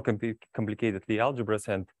more complicated Lie algebras,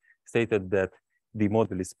 and stated that the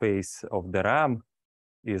moduli space of the RAM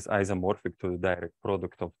is isomorphic to the direct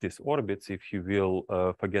product of these orbits if you will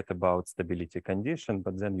forget about stability condition,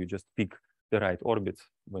 but then you just pick the right orbits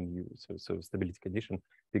when you, so stability condition,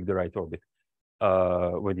 pick the right orbit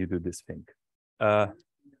when you do this thing.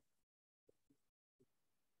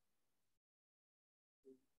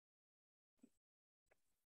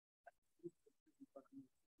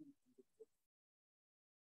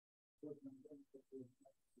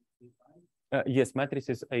 Yes,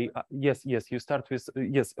 matrices. Yes, you start with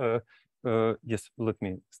yes. Yes, let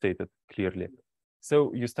me state it clearly.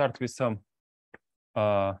 So you start with some.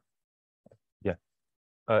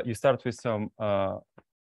 You start with some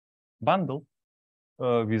bundle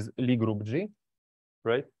with Lie group G,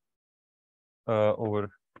 right? Over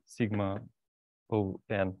sigma O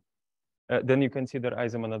n. Then you consider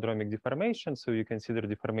isomonodromic deformation. So you consider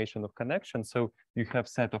deformation of connection. So you have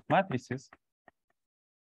set of matrices.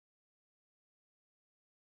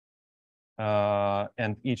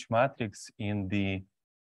 And each matrix in the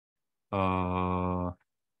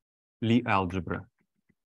Lie algebra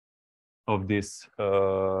of this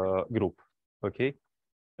group, okay?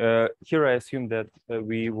 Here I assume that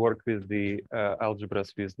we work with the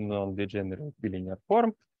algebras with non-degenerate bilinear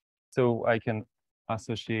form. So I can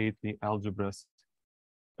associate the algebras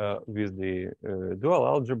with the dual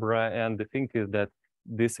algebra. And the thing is that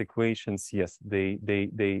these equations, yes, these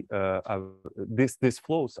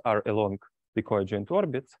flows are along the coadjuvant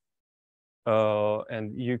orbits.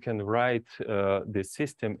 And you can write the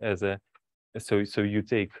system as a, so you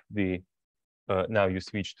take the, now you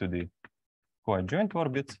switch to the coadjuvant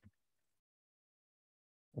orbits,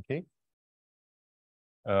 okay?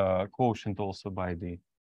 Quotient also by the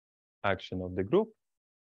action of the group.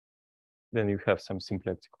 Then you have some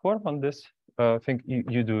symplectic form on this. I think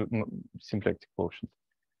you do symplectic quotient.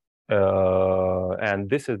 And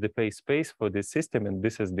this is the phase space for this system, and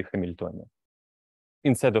this is the Hamiltonian.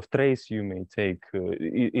 Instead of trace, you may take,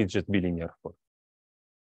 it's just bilinear form.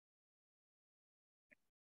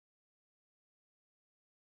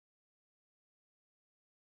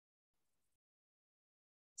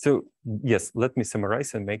 So yes, let me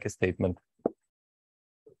summarize and make a statement.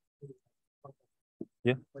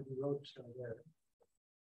 Yeah. What you wrote there.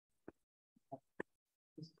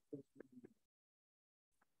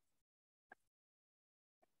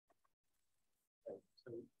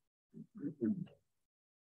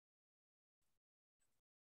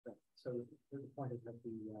 So the point is that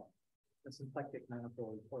the symplectic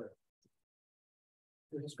manifold, or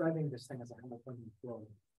you're describing this thing as a Hamiltonian flow.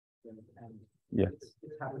 And yes,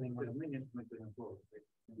 it's happening on a million.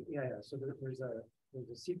 Yeah. So there's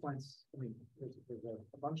a sequence. I mean, there's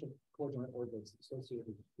a bunch of coordinate orbits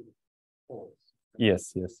associated with poles.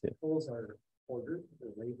 yes, yes, yes, Poles are ordered,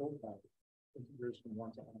 they're labeled by integers from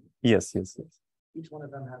 1 to n. yes, yes, yes, Each one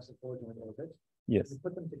of them has a coordinate orbit. yes. You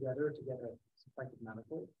put them together to get a symplectic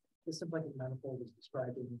manifold. This symplectic manifold is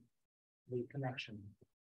describing the connection.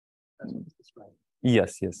 That's what it's describing.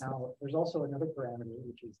 Yes, yes. Now, there's also another parameter,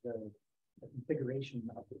 which is the configuration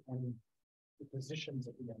of the n, the positions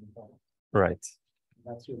of the n point. Right.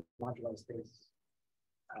 That's your moduli space.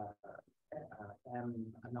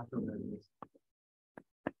 I'm not sure where it is.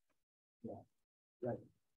 Yeah, right.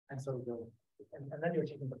 And so and then you're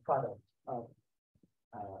taking the product of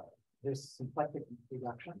this symplectic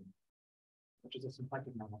reduction, which is a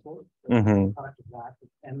symplectic manifold. The product of that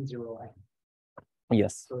is M0n.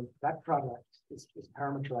 Yes. So that product is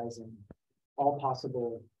parameterizing all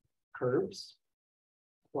possible curves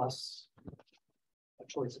plus a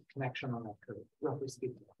choice of connection on that curve, roughly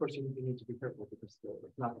speaking. Of course, you need to be careful because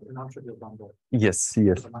it's not a non-trivial bundle. Yes,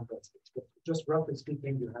 yes. Just roughly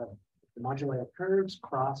speaking, you have the moduli of curves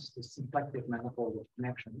cross the symplectic manifold of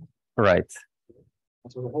connection. Right.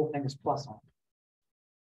 And so the whole thing is plus on.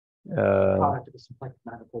 Product of the symplectic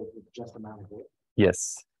manifold with just a manifold.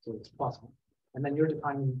 Yes. So it's plus on. And then you're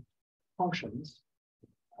defining functions.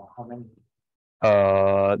 How many?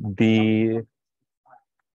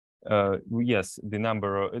 Yes, the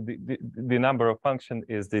number of function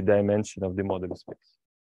is the dimension of the moduli space.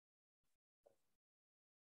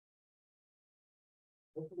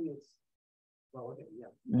 Hopefully it's well, okay,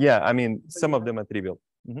 yeah. Yeah, I mean some of them are trivial.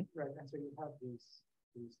 Right, and so you have these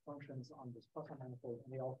functions on this plus on manifold,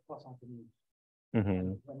 and they all plus on to me.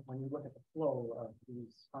 When you look at the flow of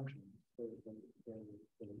these functions, they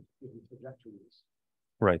give you trajectories.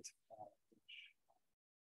 Right.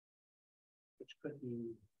 Which could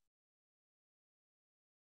be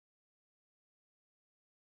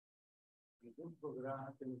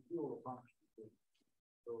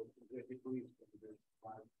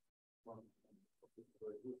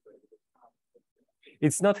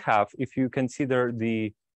it's not half if you consider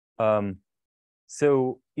the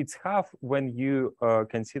so it's half when you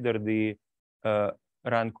consider the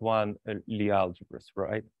rank 1 Lie algebras,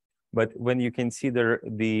 right? But when you consider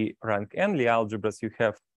the rank n Lie algebras, you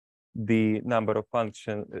have the number of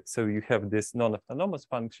functions. So you have this non-autonomous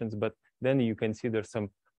functions, but then you consider some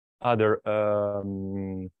other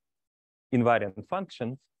invariant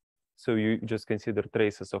functions. So you just consider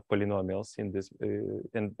traces of polynomials in this,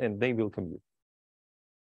 and they will commute.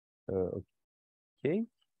 Okay.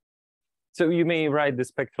 So you may write the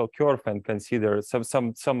spectral curve and consider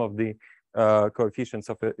some of the coefficients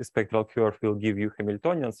of a spectral curve will give you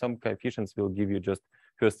Hamiltonian. Some coefficients will give you just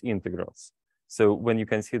first integrals. So when you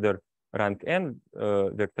consider rank n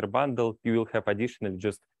vector bundle, you will have additionally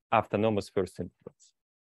just autonomous first integrals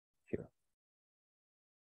here.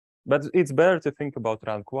 But it's better to think about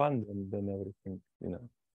rank 1 than everything, you know.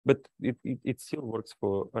 But it still works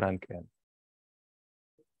for rank n.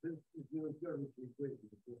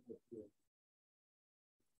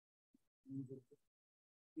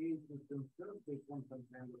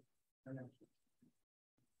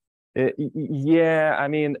 Yeah, I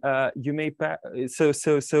mean, you may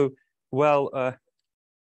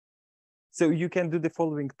so you can do the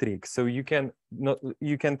following trick. So you can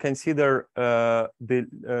consider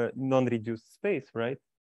the non-reduced space, right?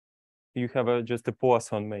 You have just a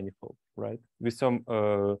Poisson manifold, right? With some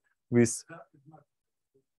with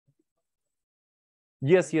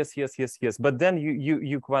yes. But then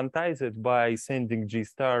you quantize it by sending G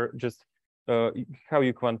star. Just how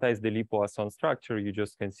you quantize the Lie Poisson structure, you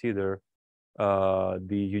just consider the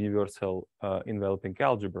universal enveloping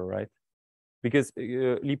algebra, right? Because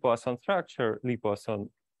Lie Poisson structure, Lie Poisson.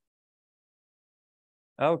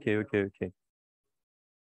 Okay.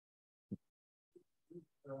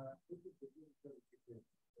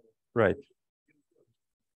 Right.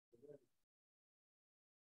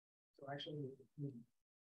 So actually,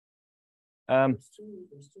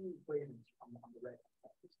 there's two equations on the right.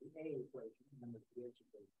 It's the A equation and then there's the H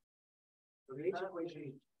equation. So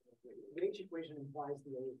the H equation implies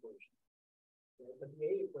the A equation. Okay? But the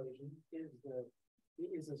A equation is the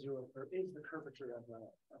curvature of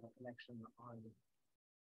a connection on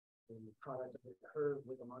the product of the curve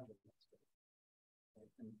with a modulus.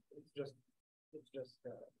 Right? And it's just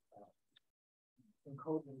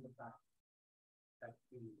encoding the fact that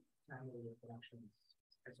the family of connections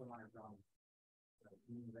isomonodromic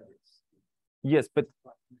mean that it's yes, but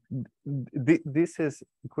this is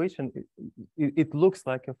equation. It looks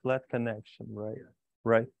like a flat connection, right? Yeah.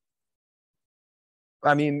 Right.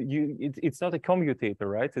 I mean, it's not a commutator,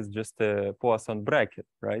 right? It's just a Poisson bracket,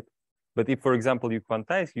 right? But if, for example, you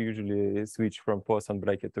quantize, you usually switch from Poisson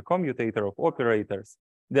bracket to commutator of operators.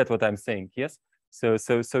 That's what I'm saying, yes?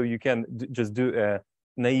 So you can just do a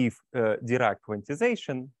naive Dirac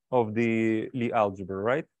quantization of the Lie algebra,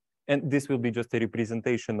 right? And this will be just a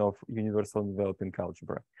representation of universal enveloping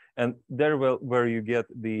algebra. And there where you get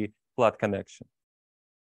the flat connection.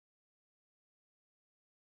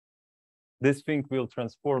 This thing will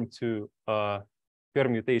transform to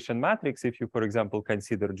permutation matrix if you, for example,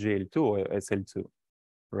 consider GL2 or SL2,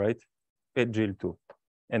 right? At GL2.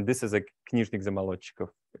 And this is a Knižnik Zamolodchikov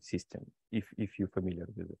system, if you're familiar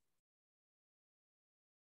with it.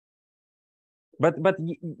 But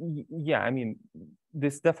yeah, I mean,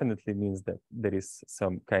 this definitely means that there is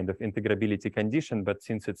some kind of integrability condition, but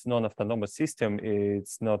since it's non-autonomous system,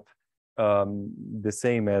 it's not the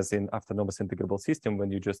same as in autonomous integrable system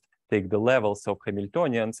when you just take the levels of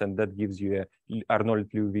Hamiltonians and that gives you a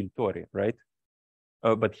Arnold-Liouville-Torrey, right?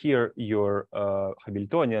 But here your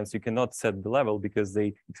Hamiltonians, you cannot set the level because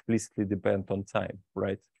they explicitly depend on time,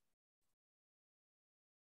 right?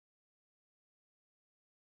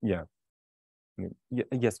 Yeah. I mean,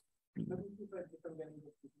 yes. So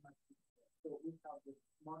we have this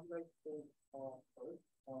moduli space first,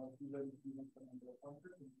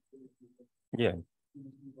 yeah.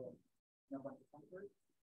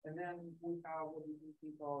 And then we have what we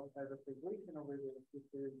think of as a figuration over here, which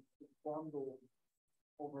is bundled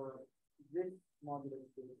over this moduli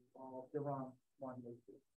space of the round moduli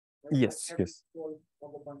space. Right? Yes, every yes. choice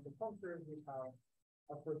of a bunch of functors, we have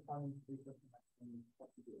a corresponding space of connection what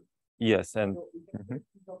to do. Yes, and so we can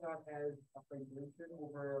think of that as a figuration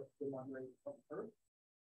over the moduli functor,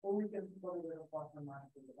 or we can think of it as a plus or minus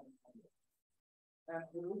in the functor. And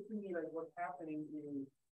it looks to me like what's happening is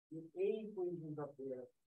the A equations up there,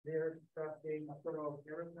 they're expressing a sort of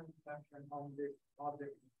Harrison expression on this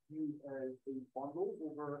object viewed as a bundle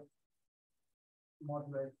over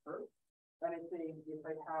moduli first. And it's saying if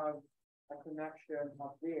I have a connection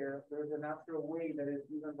up there, there's a natural way that is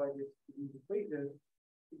given by these equations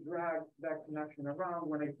to drag that connection around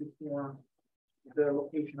when I deform the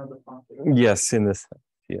location of the function. Yes, in this sense,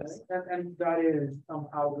 yes. And that is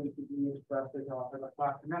somehow going to be expressed as a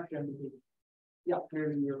class connection because, yeah,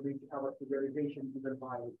 clearly you're going to have a figuration given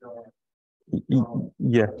by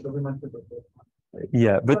yeah. the dimensions of this.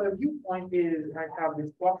 Yeah, but the viewpoint is I have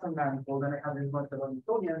this Poisson manifold and I have this bunch of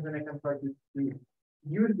Hamiltonians and I can try to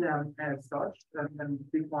use them as such and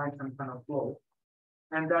define some kind of flow.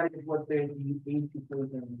 And that is what the eight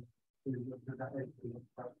equation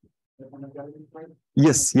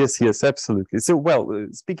is. Yes, absolutely. So, well,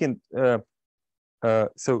 speaking, to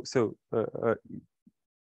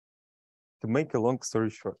make a long story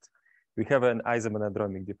short, we have an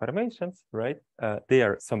isomonodromic deformations, right? They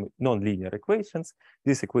are some nonlinear equations.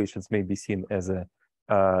 These equations may be seen as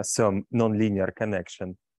some nonlinear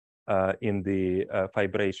connection in the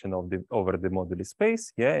fibration of over the moduli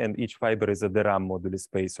space, yeah, and each fiber is a de Rham moduli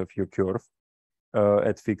space of your curve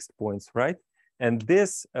at fixed points, right? And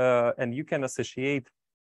this, and you can associate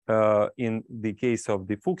in the case of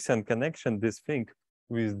the Fuchsian connection, this thing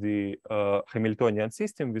with the Hamiltonian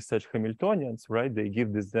system with such Hamiltonians, right? They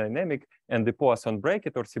give this dynamic and the Poisson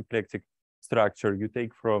bracket or symplectic structure you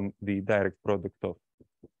take from the direct product of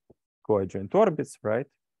coadjoint orbits, right?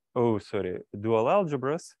 Oh, sorry, dual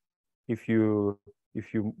algebras. If you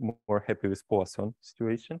more happy with Poisson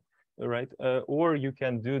situation, right? Or you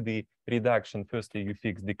can do the reduction. Firstly, you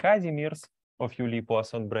fix the Casimirs of your Lie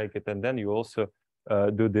Poisson bracket, and then you also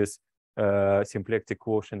do this symplectic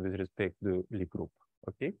quotient with respect to Lie group.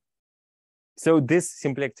 Okay. So this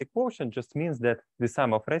symplectic quotient just means that the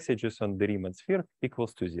sum of residues on the Riemann sphere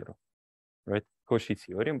equals to 0, right? Cauchy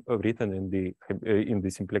theorem written in the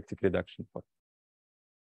symplectic reduction form.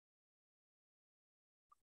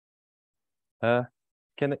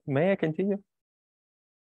 May I continue?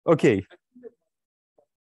 Okay.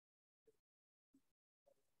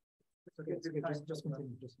 Okay, just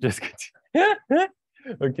continue. Just continue.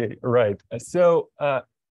 Okay, right. So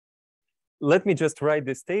let me just write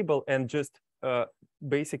this table and just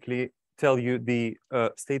basically tell you the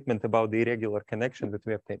statement about the irregular connection that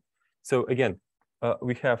we obtained. So again,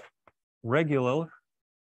 we have regular,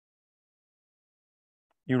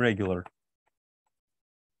 irregular.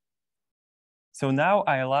 So now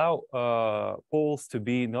I allow poles to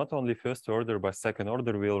be not only first order, but second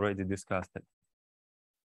order. We already discussed it.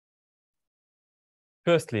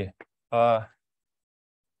 Firstly,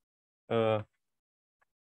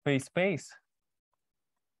 phase space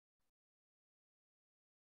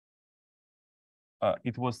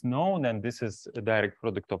it was known, and this is a direct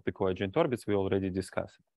product of the coadjoint orbits we already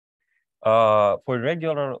discussed. For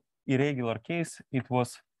irregular case, it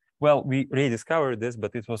was, well, we rediscovered this,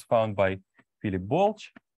 but it was found by Philip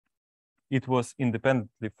Bolch. It was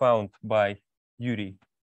independently found by Yuri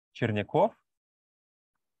Chernyakov,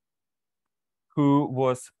 who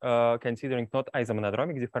was considering not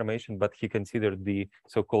isomonodromic deformation, but he considered the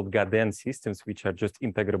so-called Gaden systems, which are just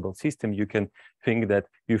integrable systems. You can think that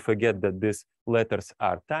you forget that these letters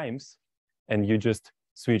are times, and you just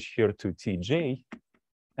switch here to TJ,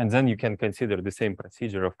 and then you can consider the same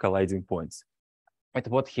procedure of colliding points. But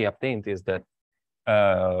what he obtained is that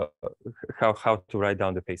how to write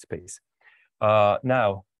down the phase space.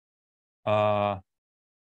 Now,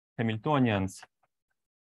 Hamiltonians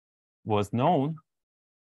was known,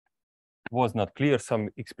 was not clear. Some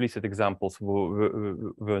explicit examples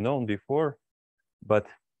were known before, but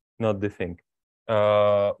not the thing.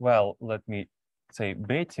 Well, let me say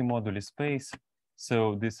Betti moduli space.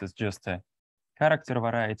 So this is just a character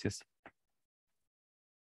varieties.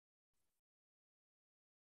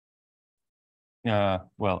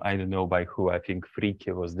 Well, I don't know by who. I think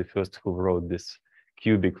Fricke was the first who wrote this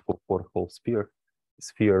cubic for four-hole sphere.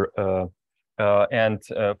 And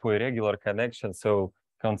for irregular connection, so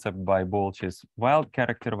concept by Bolch is wild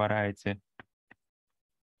character variety.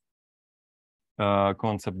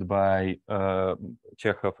 Concept by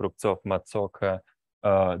Chekhov, Rubtsov, Matsoka,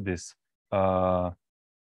 this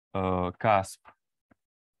cusp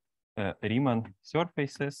Riemann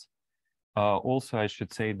surfaces. Also, I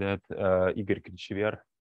should say that Igor Krichever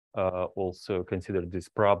also considered this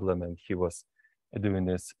problem, and he was doing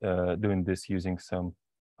this using some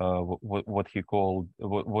what he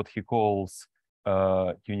calls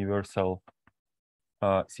universal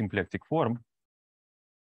symplectic form.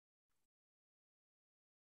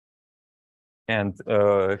 And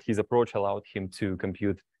his approach allowed him to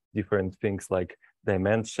compute different things like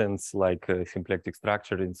dimensions, like symplectic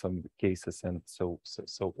structure in some cases, and so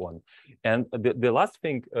on. And the last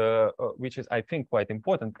thing, which is, I think, quite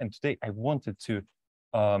important, and today I wanted to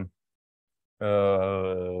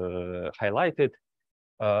highlight it,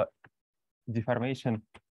 deformation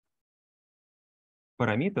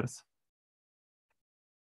parameters.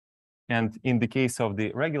 And in the case of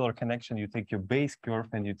the regular connection, you take your base curve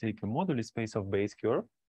and you take a moduli space of base curve.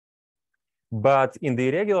 But in the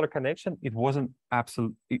irregular connection, it wasn't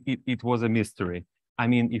absolute. It was a mystery. I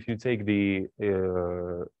mean, if you take the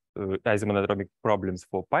isomonodromic problems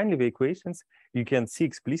for Pine-Levi equations, you can see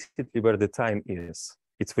explicitly where the time is.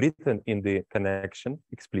 It's written in the connection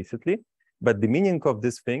explicitly, but the meaning of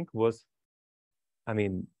this thing was, I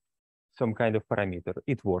mean, some kind of parameter.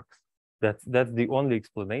 It works. That's the only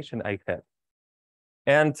explanation I had.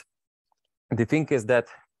 And the thing is that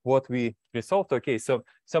what we resolved, okay, so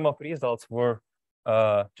some of results were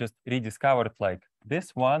just rediscovered, like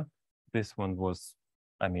this one. This one was,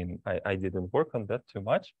 I mean, I didn't work on that too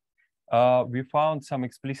much. We found some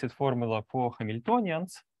explicit formula for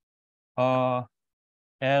Hamiltonians,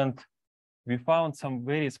 and we found some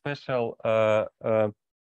very special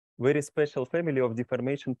family of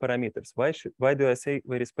deformation parameters. Why do I say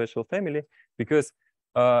very special family? Because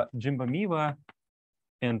Jimbamiva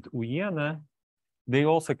and Uyena, they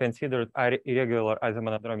also considered irregular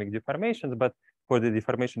isomonodromic deformations, but for the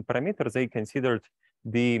deformation parameters, they considered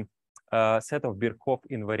the set of Birkhoff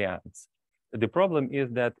invariants. The problem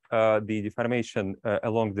is that the deformation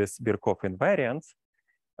along this Birkhoff invariants.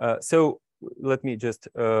 So let me just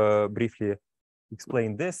briefly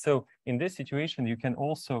explain this. So in this situation, you can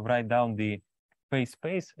also write down the phase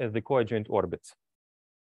space as the coadjoint orbits.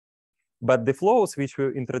 But the flows which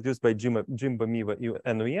were introduced by Jimbamiva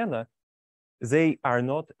and Uyena, they are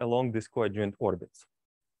not along these coadjoint orbits.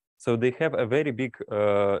 So they have a very big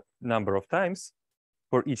number of times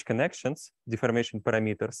for each connections, deformation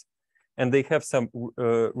parameters, and they have some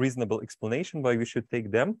reasonable explanation why we should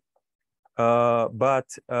take them. But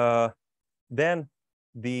then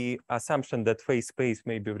the assumption that phase space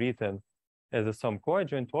may be written as some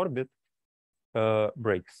coadjoint orbit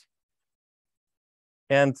breaks.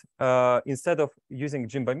 And instead of using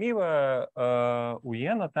Jimbamiva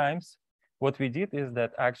Uyena times, what we did is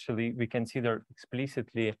that actually we consider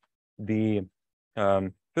explicitly the,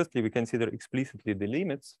 firstly, we consider explicitly the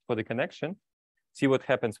limits for the connection, see what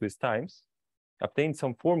happens with times, obtain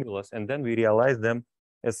some formulas, and then we realize them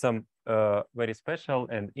as some very special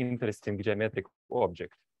and interesting geometric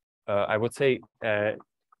object. I would say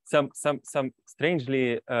some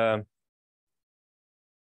strangely, I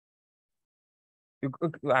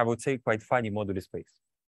would say quite funny moduli space.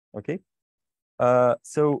 Okay,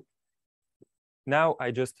 so now I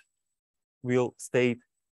just will state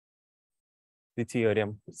the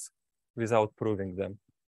theorems without proving them.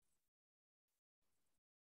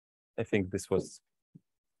 I think this was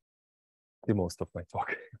the most of my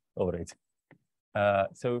talk already.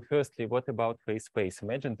 So firstly, what about phase space?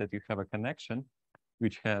 Imagine that you have a connection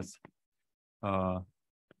which has, so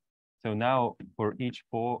now for each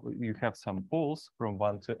pole, you have some poles from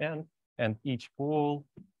 1 to n, and each pole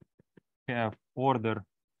have order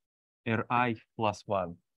Ri plus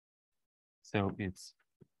 1. So it's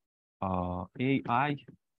AI,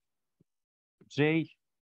 J,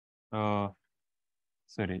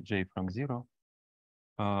 J from 0,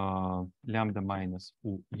 lambda minus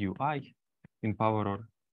Ui in power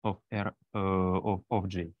of R of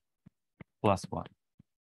J plus 1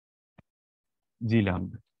 d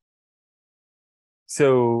lambda.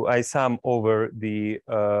 So I sum over the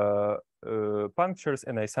punctures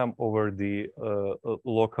and I sum over the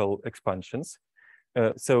local expansions.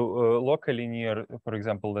 Locally near, for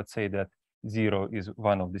example, let's say that 0 is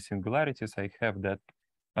one of the singularities. I have that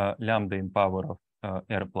lambda in power of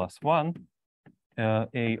R plus 1,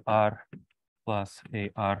 AR plus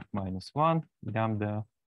AR minus 1, lambda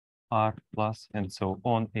R plus, and so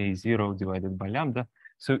on, A0 divided by lambda.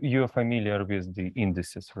 So you're familiar with the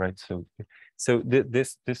indices, right? So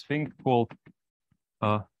this thing called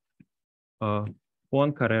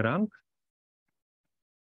Poincare rank,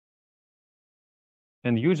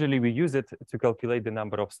 and usually we use it to calculate the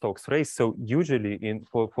number of Stokes rays. So usually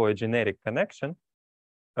for a generic connection,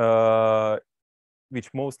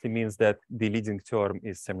 which mostly means that the leading term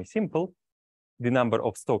is semi-simple, the number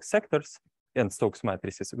of Stokes sectors and Stokes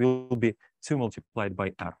matrices will be 2 multiplied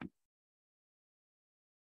by R.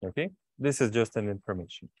 Okay, this is just an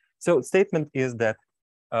information. So statement is that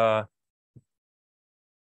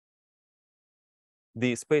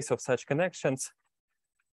the space of such connections,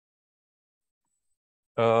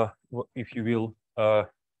 if you will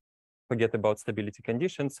forget about stability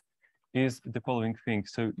conditions, is the following thing.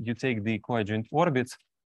 So you take the coadjoint orbits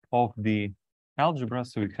of the algebra.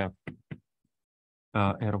 So we have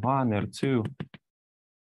R1, R2,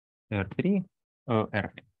 R3,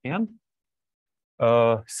 Rn.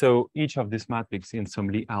 So each of these matrices in some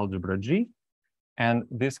Lie algebra G, and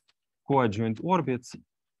this coadjoint orbits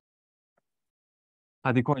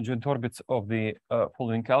are the coadjoint orbits of the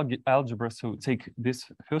following algebra. So take this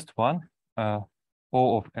first one, O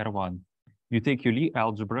of R1. You take your Lie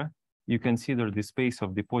algebra, you consider the space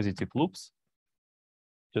of the positive loops,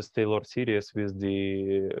 just Taylor series with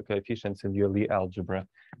the coefficients in your Lie algebra.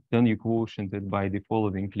 Then you quotient it by the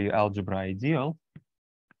following Lie algebra ideal.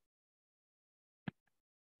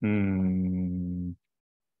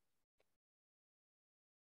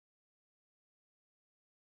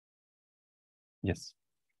 Yes,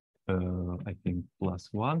 I think plus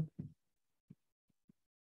 1.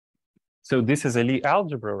 So this is a Lie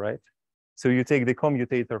algebra, right? So you take the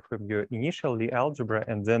commutator from your initial Lie algebra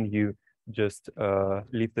and then you just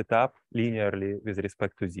lift it up linearly with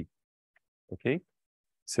respect to Z. Okay,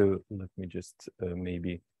 so let me just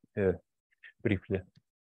maybe briefly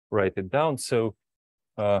write it down. So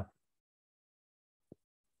you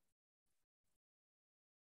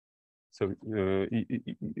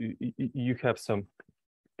have some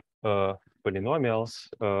polynomials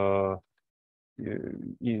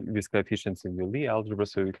with coefficients in the Lie algebra.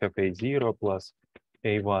 So you have A0 plus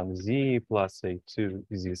A1Z plus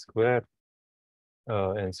A2Z squared,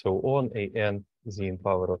 and so on, AN Z in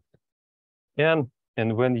power of n.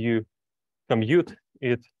 And when you commute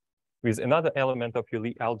it with another element of your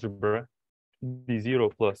Lie algebra,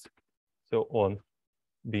 B0 plus so on,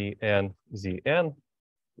 Bn Zn,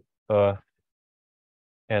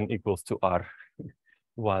 n equals to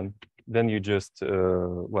R1, then you just,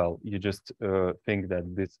 think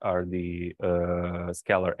that these are the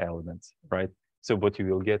scalar elements, right? So what you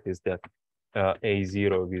will get is that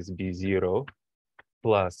A0 with B0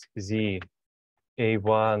 plus Z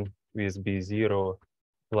A1 with B0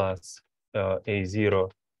 plus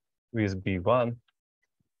A0 with B1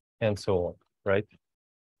 and so on, right?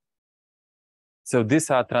 So these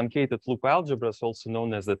are truncated loop algebras, also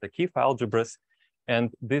known as the Takif algebras.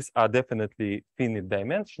 And these are definitely finite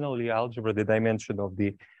dimensional Lie algebra. The dimension of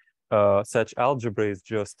the such algebra is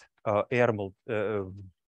just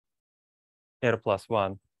R plus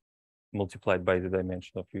 1 multiplied by the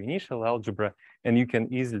dimension of your initial algebra. And you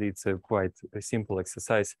can easily, it's a quite a simple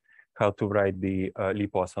exercise, how to write the Lie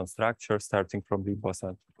Poisson structure, starting from the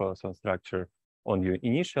Poisson structure on your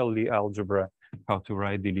initial Lie algebra, how to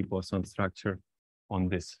write the Lie Poisson structure on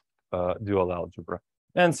this dual algebra,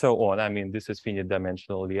 and so on. I mean, this is finite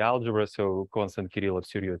dimensional Lie algebra, so constant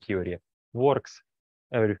Kirillov-Suryo theory works.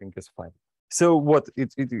 Everything is fine. So what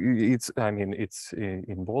it's I mean it's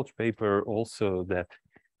in Walsh paper also that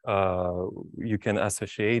you can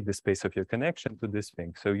associate the space of your connection to this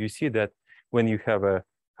thing. So you see that when you have a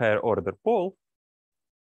higher order pole,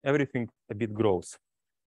 everything a bit grows.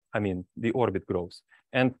 I mean the orbit grows.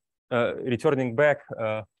 And returning back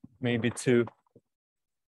maybe to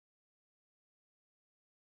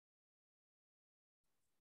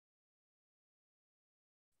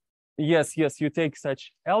yes, you take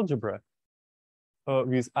such algebra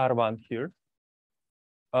with R1 here.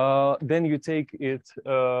 Then you take it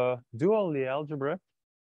dually algebra,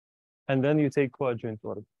 and then you take coadjoint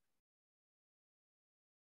orbit.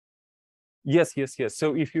 Yes.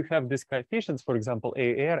 So if you have these coefficients, for example,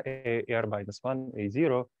 AR minus 1,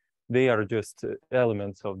 A0, they are just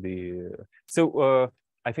elements of the. So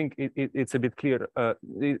I think it's a bit clear.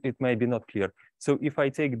 It might be not clear. So if I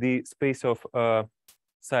take the space of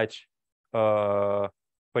such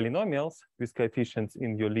polynomials with coefficients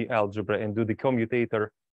in your Lie algebra and do the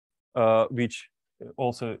commutator, which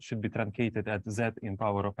also should be truncated at z in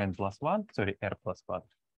power of n plus 1, sorry, r plus 1,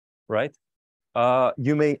 right?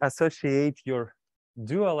 You may associate your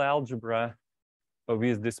dual algebra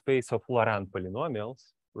with the space of Laurent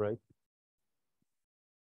polynomials, right?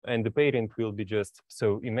 And the parent will be just,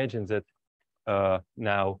 so imagine that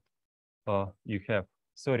now you have,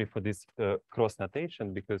 sorry for this cross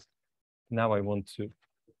notation, because now I want to.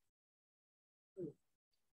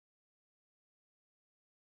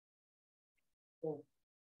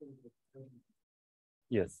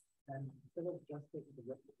 Yes. And instead of just taking the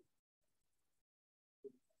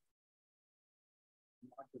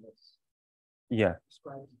modulus, yeah,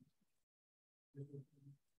 describes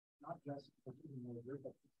not just the measure,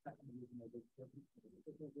 but the second measure.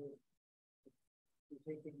 You're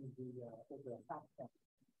taking the over a half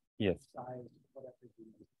yes, size, whatever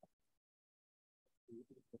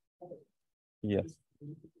yes.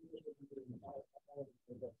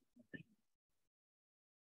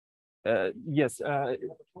 Yes.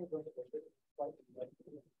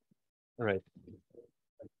 Right.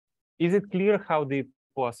 Is it clear how the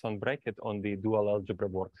Poisson bracket on the dual algebra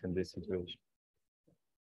works in this situation?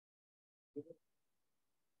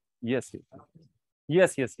 Yes.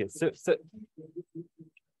 Yes. So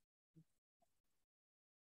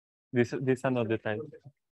these are not the time.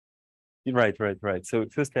 Right. So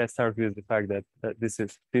first, I start with the fact that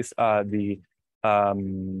these are the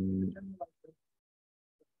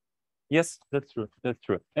yes, that's true.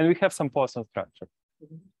 And we have some Poisson structure.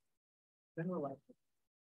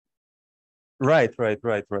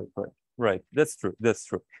 Right. That's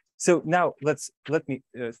true. So now let me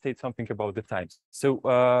state something about the times. So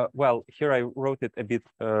well, here I wrote it a bit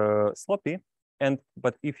sloppy,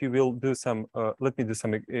 but if you will do some, let me do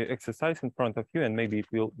some exercise in front of you, and maybe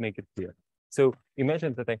it will make it clear. So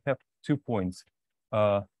imagine that I have 2 points,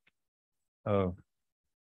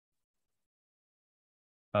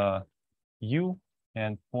 U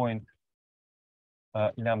and point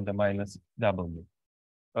lambda minus W.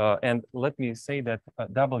 And let me say that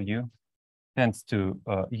W tends to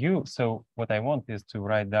U. So what I want is to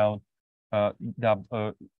write down,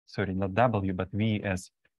 sorry, not W, but V as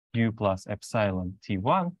U plus epsilon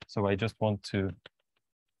T1. So I just want to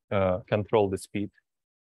control the speed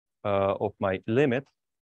of my limit.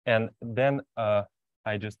 And then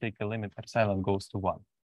I just take a limit epsilon goes to 1.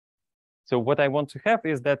 So what I want to have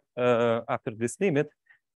is that after this limit,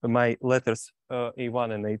 my letters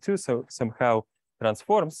A1 and A2 so somehow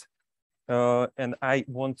transforms, and I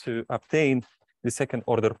want to obtain the second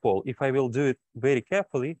order pole. If I will do it very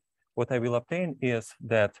carefully, what I will obtain is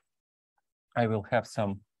that I will have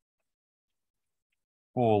some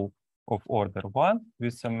pole of order 1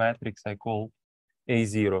 with some matrix I call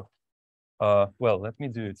A0. Well, let me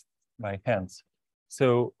do it by hands.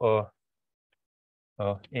 So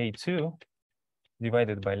A2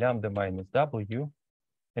 divided by lambda minus W,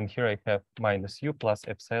 and here I have minus U plus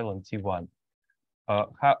epsilon T1.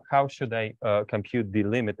 How should I compute the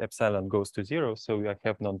limit epsilon goes to 0? So I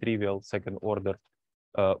have non-trivial second order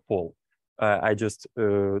pole. I just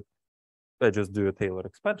do a Taylor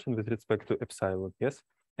expansion with respect to epsilon, yes?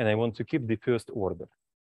 And I want to keep the first order.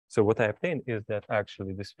 So what I obtain is that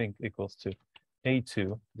actually this thing equals to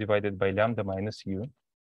A2 divided by lambda minus U,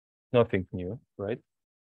 nothing new, right?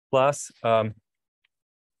 Plus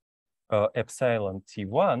epsilon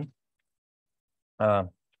T1,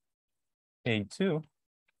 A2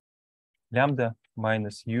 lambda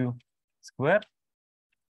minus U squared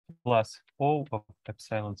plus O of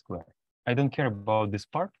epsilon squared. I don't care about this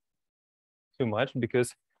part too much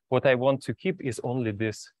because what I want to keep is only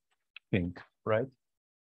this thing, right?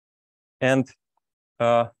 And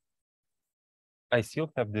I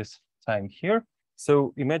still have this time here.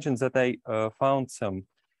 So imagine that I found some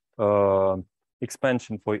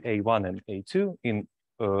expansion for A1 and A2 in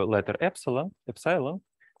letter epsilon,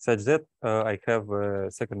 such that I have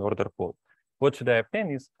a second order pole. What should I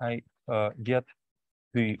obtain is I get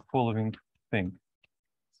the following thing.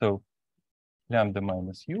 So lambda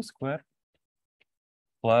minus u squared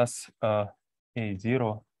plus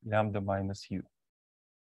A0 lambda minus u.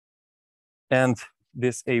 And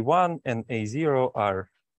this A1 and A0 are,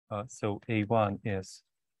 so A1 is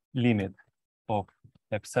limit of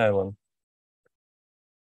epsilon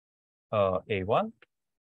A1,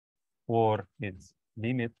 or its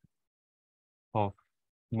limit of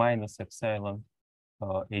minus epsilon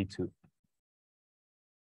A2.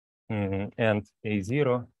 And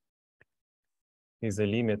A0 is a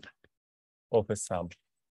limit of a sum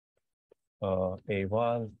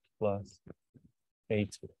A1 plus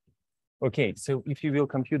A2. Okay, so if you will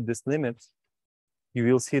compute this limit, you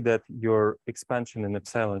will see that your expansion in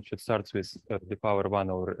epsilon should start with the power 1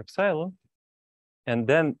 over epsilon. And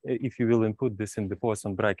then if you will input this in the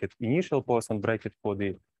Poisson bracket, initial Poisson bracket for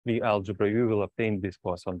the V algebra, you will obtain this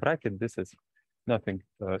Poisson bracket. This is nothing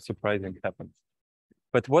surprising happens.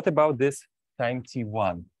 But what about this time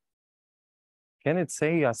t1? Can it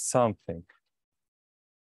say us something?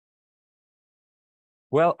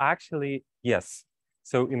 Well, actually, yes.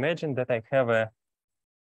 So imagine that I have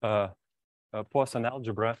a Poisson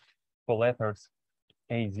algebra for letters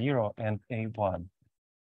A0 and A1.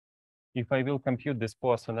 If I will compute this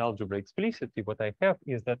Poisson algebra explicitly, what I have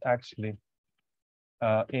is that actually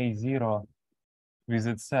A0 with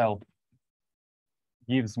itself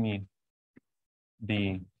gives me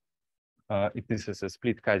the, if this is a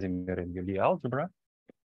split Casimir and Ilia algebra.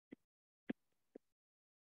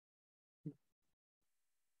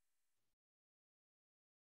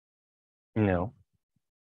 No.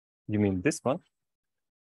 You mean this one?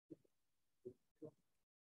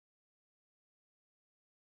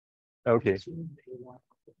 Okay.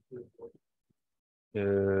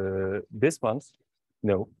 This ones?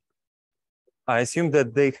 No. I assume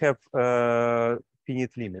that they have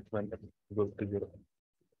finite limit when it goes to 0.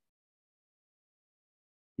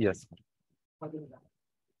 Yes.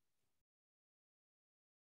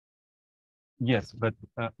 Yes, but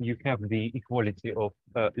you have the equality of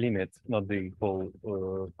limits, not the whole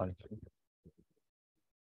function.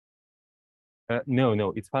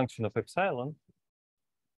 No, it's function of epsilon.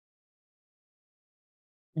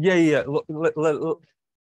 Yeah.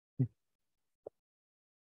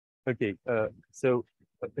 Okay, so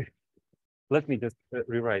let me just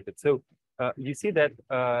rewrite it. So you see that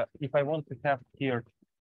if I want to have here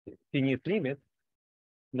finite limit,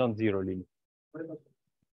 non-zero limit.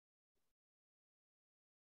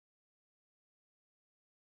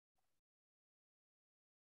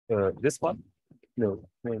 This one? No.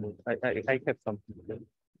 I have something.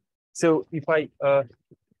 So if I,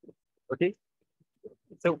 okay.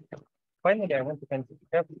 So finally, I want to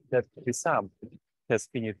have that the sum has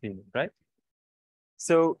finite limit, right?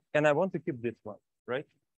 So, and I want to keep this one, right?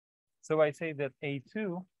 So I say that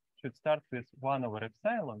A2 should start with 1 over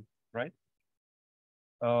epsilon, right?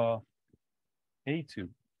 A2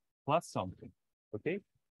 plus something, okay?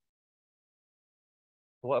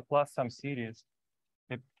 Plus some series.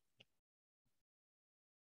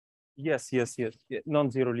 Yes.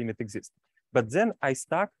 Non-zero limit exists. But then I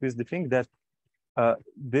stuck with the thing that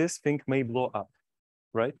this thing may blow up,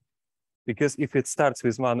 right? Because if it starts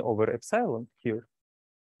with 1 over epsilon here,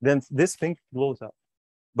 then this thing blows up.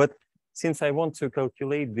 But since I want to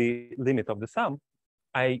calculate the limit of the sum,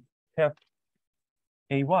 I have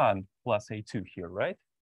A1 plus A2 here, right?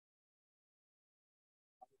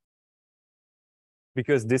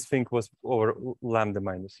 Because this thing was over lambda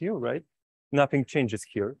minus u, right? Nothing changes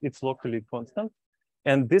here. It's locally constant.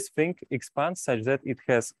 And this thing expands such that it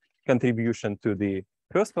has contribution to the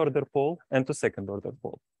first order pole and to second order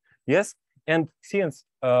pole. Yes. And since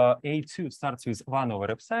A2 starts with 1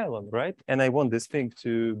 over epsilon, right? And I want this thing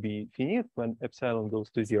to be finite when epsilon goes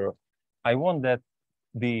to 0. I want that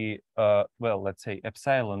the, well, let's say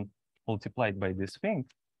epsilon multiplied by this thing.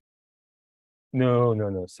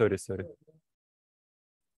 No, sorry.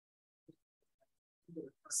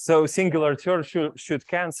 So singular term should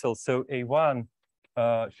cancel. So A1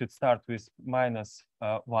 should start with minus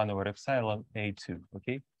 1 over epsilon A2,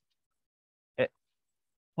 okay?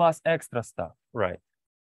 Plus extra stuff, right?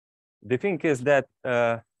 The thing is that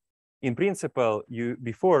in principle,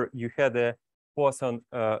 before you had a Poisson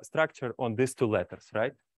structure on these two letters,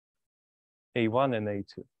 right? A1 and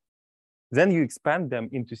A2. Then you expand them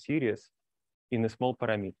into series in a small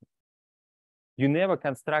parameter. You never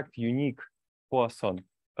construct unique Poisson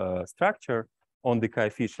structure on the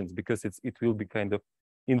coefficients because it will be kind of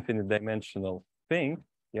infinite dimensional thing,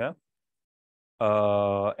 yeah.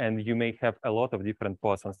 And you may have a lot of different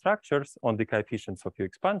Poisson structures on the coefficients of your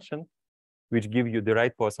expansion, which give you the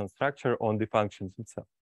right Poisson structure on the functions itself,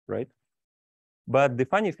 right? But the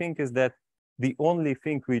funny thing is that the only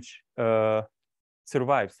thing which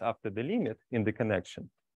survives after the limit in the connection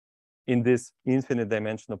in this infinite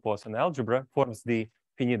dimensional Poisson algebra forms the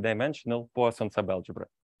finite dimensional Poisson subalgebra.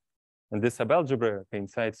 And this subalgebra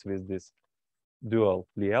coincides with this dual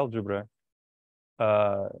Lie algebra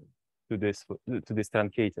to this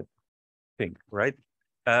truncated thing, right?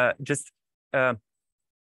 And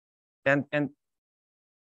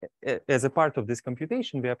as a part of this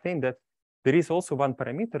computation, we obtained that there is also one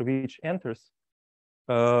parameter which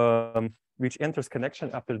enters connection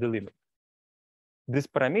after the limit. This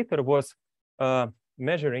parameter was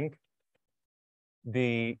measuring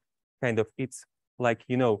the kind of, it's like,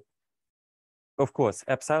 you know, of course,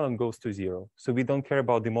 epsilon goes to 0. So we don't care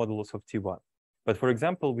about the modulus of T1. But for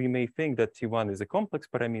example, we may think that T1 is a complex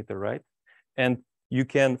parameter, right? And you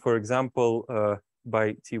can, for example,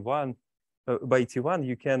 by T1,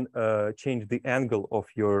 you can change the angle of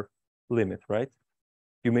your limit, right?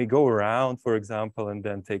 You may go around, for example, and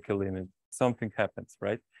then take a limit. Something happens,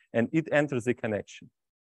 right? And it enters the connection,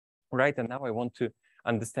 right? And now I want to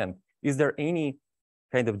understand, is there any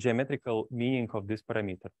kind of geometrical meaning of this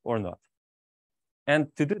parameter or not?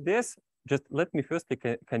 And to do this, just let me firstly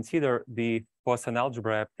consider the Poisson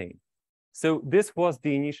algebra obtained. So this was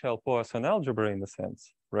the initial Poisson algebra in a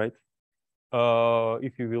sense, right?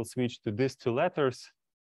 If you will switch to these two letters,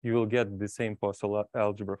 you will get the same Poisson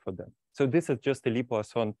algebra for them. So this is just a Lie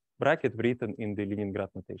Poisson bracket written in the Leningrad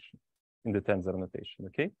notation, in the tensor notation,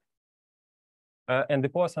 okay? And the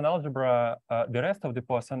Poisson algebra, the rest of the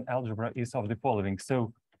Poisson algebra is of the following.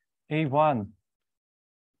 So A1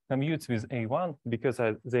 commutes with A1 because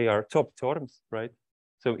they are top terms, right?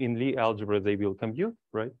 So in Lie algebra, they will commute,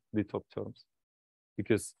 right? The top terms,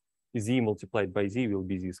 because Z multiplied by Z will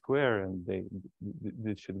be Z square, and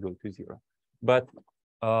this should go to 0. But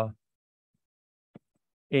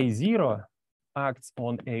A0 acts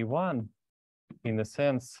on A1 in a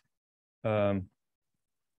sense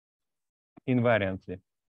invariantly.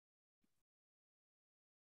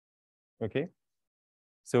 Okay.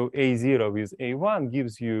 So A0 with A1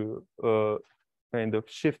 gives you a kind of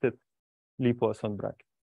shifted Lie Poisson bracket,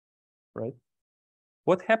 right?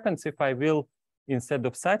 What happens if I will, instead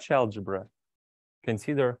of such algebra,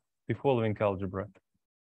 consider the following algebra?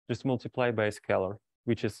 Just multiply by a scalar,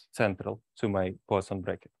 which is central to my Poisson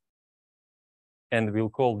bracket. And we'll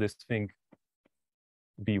call this thing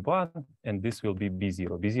B1, and this will be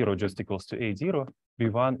B0. B0 just equals to A0.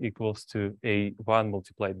 B1 equals to A1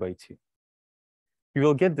 multiplied by T. You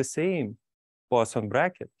will get the same Poisson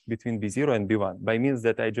bracket between B0 and B1 by means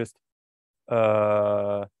that I just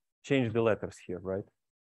change the letters here, right?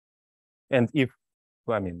 And if,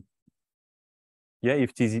 I mean, yeah,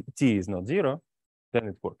 if T is not 0, then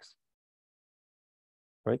it works,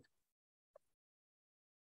 right?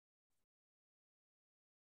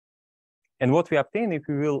 And what we obtain if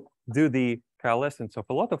we will do the coalescence of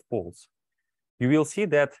a lot of poles, you will see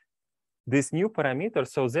that this new parameter,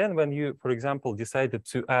 so then when you, for example, decided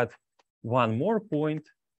to add one more point,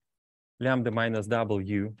 lambda minus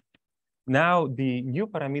W, now the new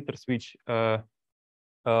parameters which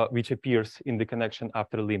appears in the connection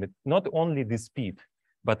after limit, not only the speed,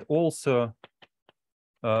 but also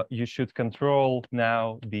you should control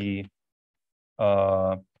now the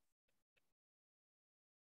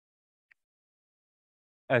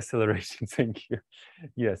acceleration. Thank you.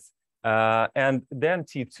 Yes. And then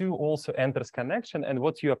T2 also enters connection. And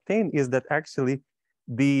what you obtain is that actually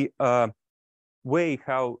the way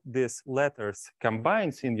how these letters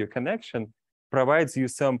combines in your connection provides you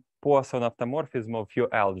some Poisson automorphism of your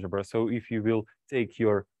algebra. So if you will take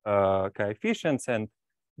your coefficients and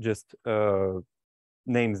just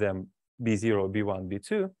name them B0, B1,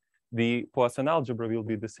 B2, the Poisson algebra will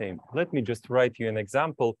be the same. Let me just write you an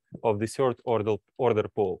example of the third order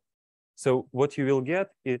pole. So what you will get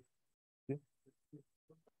is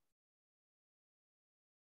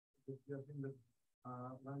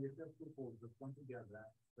when you have two poles that come together,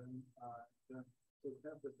 then to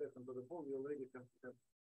have the second of the pole, we already have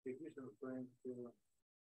coefficients going to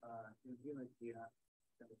infinity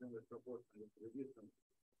and the proportion with the distance.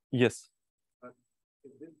 yes. But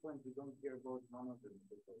at this point, we don't care about monoton.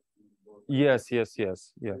 Yes. So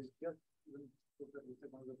it's just when to have the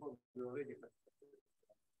second of the pole, we already have.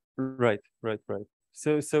 Right.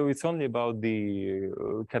 So it's only about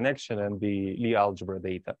the connection and the Lie algebra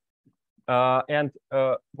data.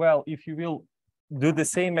 Well, if you will do the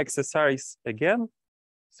same exercise again.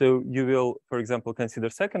 So you will, for example, consider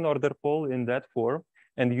second order pole in that form,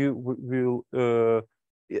 and you will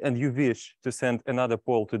and you wish to send another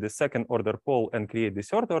pole to the second order pole and create the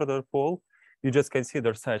third order pole. You just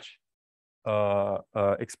consider such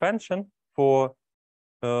expansion for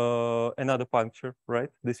another puncture, right?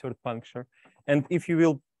 The third puncture. And if you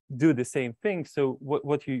will do the same thing, so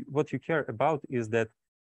what you care about is that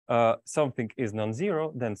something is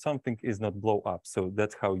non-zero, then something is not blow up. So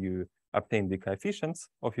that's how you obtain the coefficients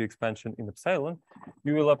of your expansion in epsilon.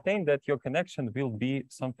 You will obtain that your connection will be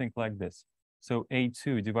something like this. So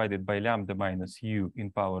A2 divided by lambda minus u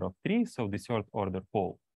in power of 3, so the third order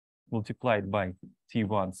pole, multiplied by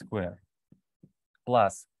T1 square,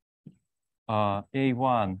 plus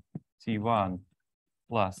A1 T1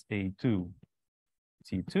 plus A2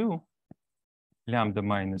 T2, lambda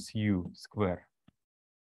minus u square,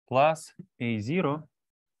 plus A0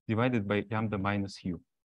 divided by lambda minus u.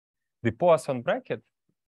 The Poisson bracket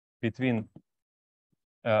between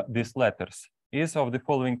these letters is of the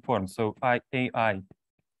following form. So AI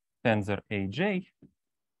tensor AJ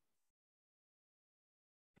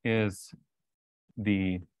is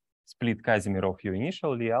the split Casimir of your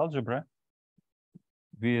initial Lie algebra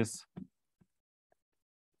with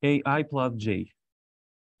AI plus J.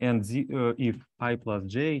 And if I plus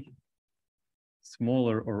J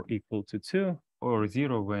smaller or equal to 2, or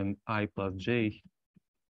 0 when I plus J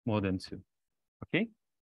more than 2, okay?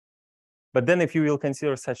 But then if you will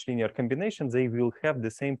consider such linear combinations, they will have the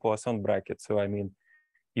same Poisson bracket. So I mean,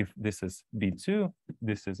 if this is B2,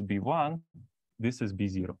 this is B1, this is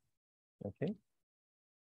B0, okay?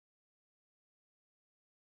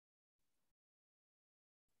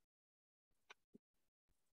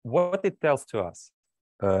 What it tells to us,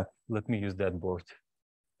 let me use that board,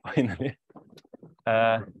 finally.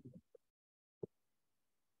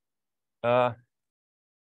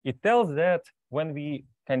 It tells that when we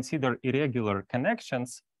consider irregular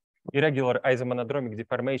connections, irregular isomonodromic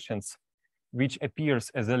deformations, which appears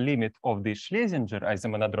as a limit of the Schlesinger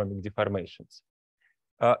isomonodromic deformations,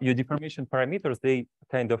 your deformation parameters, they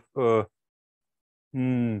kind of,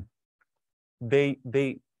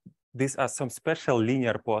 these are some special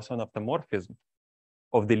linear Poisson automorphism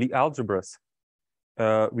of the Lie algebras,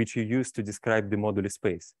 which you use to describe the moduli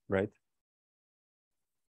space, right?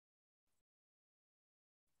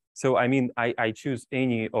 So I mean, I choose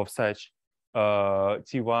any of such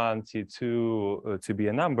T1, T2 to be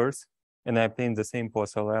a numbers, and I obtain the same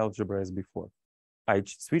Poisson algebra as before. I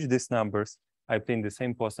switch these numbers, I obtain the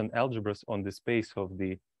same Poisson algebras on the space of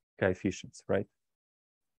the coefficients, right?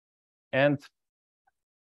 And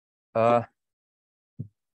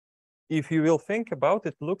if you will think about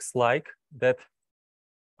it, looks like that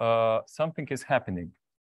something is happening.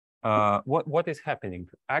 What is happening?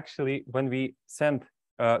 Actually, when we send,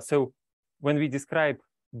 so when we describe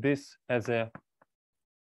this as the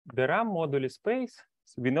RAM moduli space,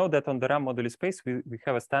 so we know that on the RAM moduli space, we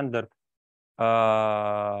have a standard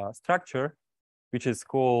structure, which is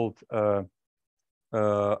called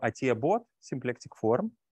Ilia bot symplectic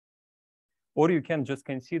form. Or you can just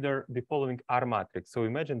consider the following R matrix. So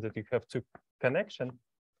imagine that you have two connection.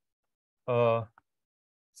 So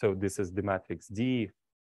this is the matrix D.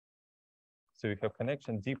 So you have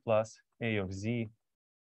connection D plus A of Z,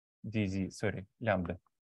 DZ, sorry, lambda,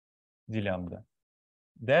 D lambda.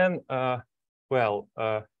 Then,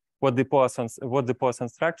 what the Poisson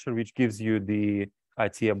structure, which gives you the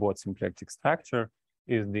Ilia bot symplectic structure,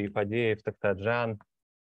 is the Fadeev-Takhtajan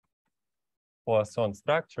Poisson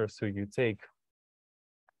structure. So you take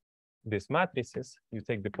these matrices, you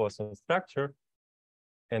take the Poisson structure,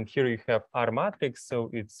 and here you have R matrix.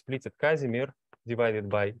 So it's split at Casimir divided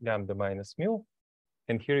by lambda minus mu.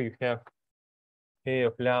 And here you have A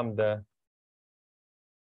of lambda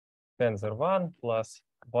tensor 1 plus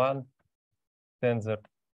 1 tensor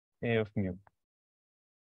A of mu.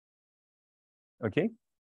 Okay?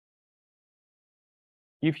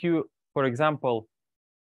 If you, for example,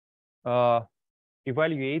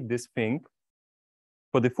 evaluate this thing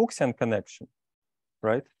for the Fuchsian connection,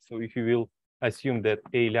 right? So if you will assume that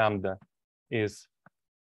A lambda is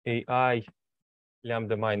AI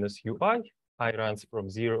lambda minus UI, I runs from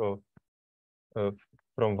 0,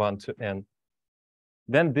 from 1 to n,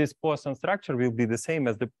 then this Poisson structure will be the same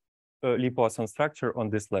as the Lie Poisson structure on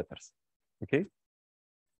these letters, okay?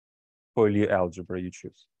 For Lie algebra you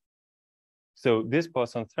choose. So this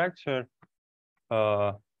Poisson structure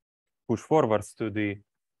push forwards to the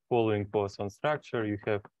following Poisson structure. You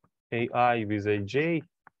have AI with AJ,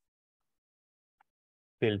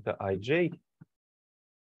 delta IJ,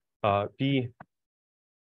 P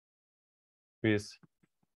with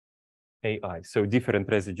AI. So different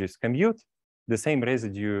residues commute. The same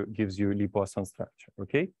residue gives you Lie Poisson structure,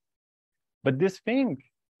 okay? But this thing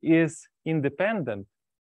is independent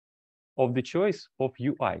of the choice of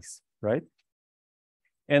UIs, right?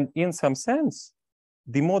 And in some sense,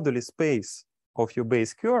 the moduli space of your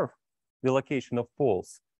base curve, the location of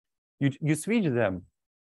poles, you switch them,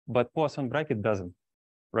 but Poisson bracket doesn't,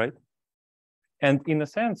 right? And in a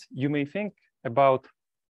sense, you may think about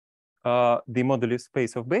the moduli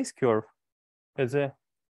space of base curve as a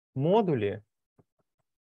moduli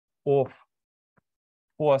of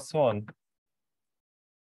Poisson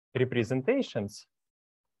representations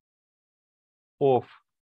of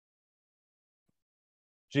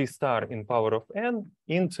G star in power of n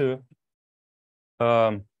into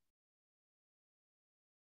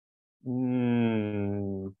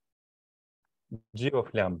G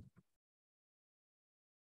of lambda,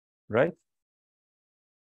 right?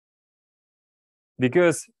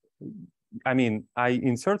 Because, I mean, I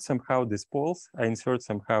insert somehow these poles, I insert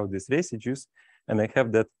somehow these residues, and I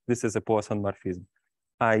have that this is a Poisson morphism.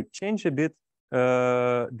 I change a bit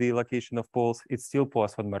the location of poles, it's still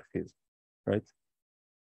Poisson morphism, right?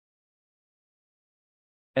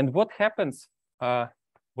 And what happens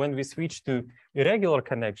when we switch to irregular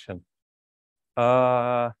connection?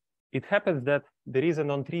 It happens that there is a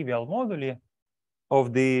non-trivial moduli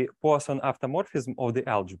of the Poisson automorphism of the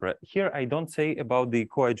algebra. Here, I don't say about the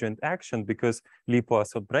coadjoint action because Lie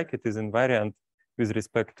Poisson bracket is invariant with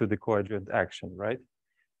respect to the coadjoint action, right?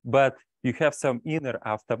 But you have some inner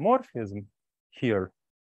automorphism here.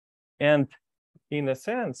 And in a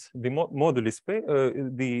sense, the moduli space,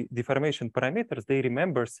 the deformation parameters, they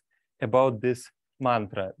remembers about this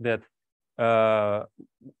mantra that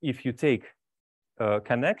if you take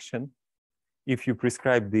connection, if you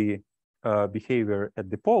prescribe the behavior at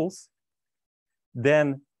the poles,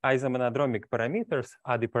 then isomonodromic parameters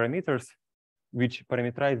are the parameters which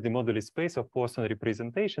parameterize the moduli space of Poisson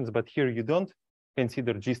representations. But here you don't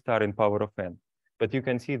consider G star in power of n, but you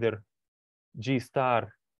consider G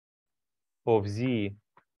star of Z,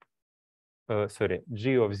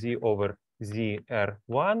 G of Z over Z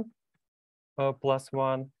R1 plus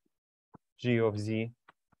 1, G of Z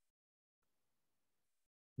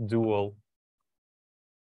dual,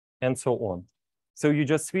 and so on. So you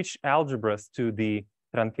just switch algebras to the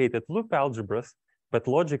truncated loop algebras, but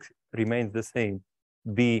logic remains the same.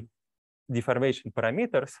 The deformation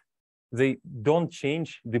parameters, they don't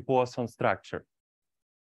change the Poisson structure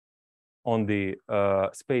on the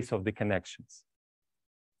space of the connections.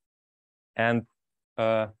 And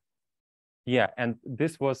yeah, and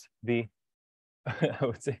this was the, I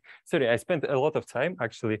would say, sorry, I spent a lot of time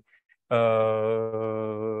actually,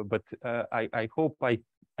 but I hope I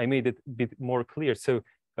made it a bit more clear. So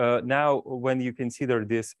now when you consider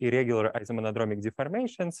this irregular isomonodromic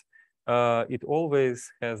deformations, it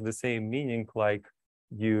always has the same meaning, like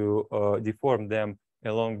you deform them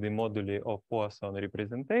along the moduli of Poisson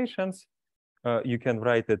representations. You can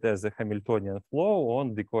write it as a Hamiltonian flow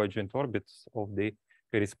on the coadjoint orbits of the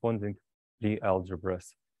corresponding Lie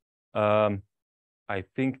algebras. I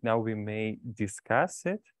think now we may discuss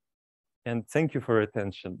it. And thank you for your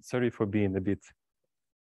attention. Sorry for being a bit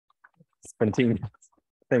spontaneous.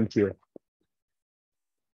 Thank you.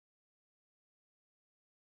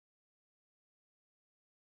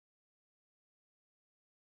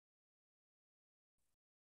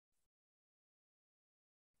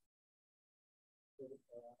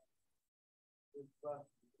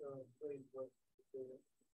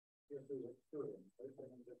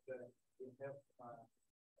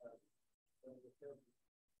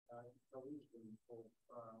 Solution of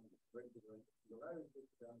regular regularity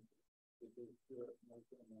system, which is pure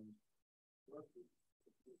Hamiltonian versus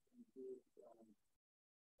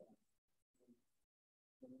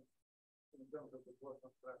in terms of the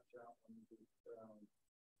Poisson structure on this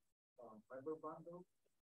fiber bundle,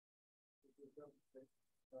 which is the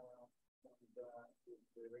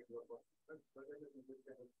regular Poisson structure, but everything is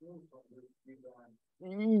kind of smooth from this design.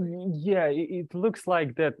 Yeah, it looks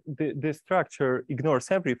like that the structure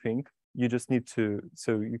ignores everything. You just need to,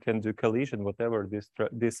 so you can do collision, whatever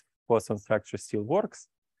this Poisson structure still works.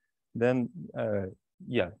 Then,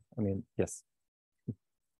 yeah, I mean, yes.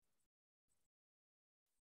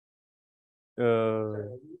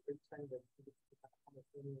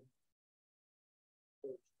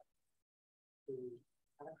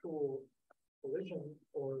 Actual collision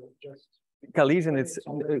or just collision? It's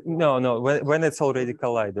no. When it's already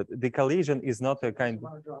collided, the collision is not a kind of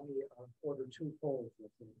order two poles.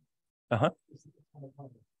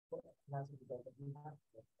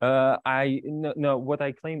 No, what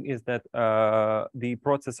I claim is that the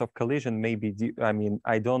process of collision may be, I mean,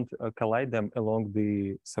 I don't collide them along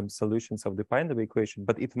some solutions of the Pindab equation,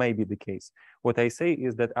 but it may be the case. What I say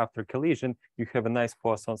is that after collision, you have a nice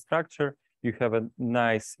Poisson structure, you have a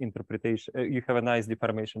nice interpretation, you have a nice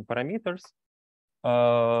deformation parameters,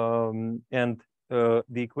 and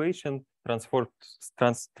the equation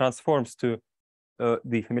transforms to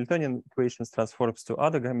the Hamiltonian equations transforms to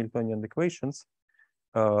other Hamiltonian equations.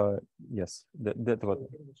 Yes, that what.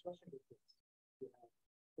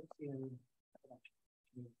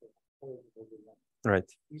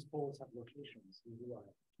 Right. These poles have locations in UI.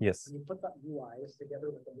 Yes. And you put that UIs together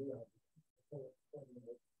with the UI.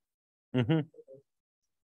 Mm-hmm.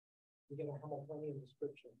 You get a Hamiltonian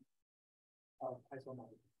description of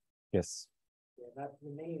isomonodromic. Yes. Yeah, that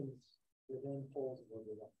remains within poles of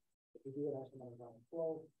order 1. If you do an isomonodromic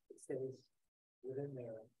flow, it stays within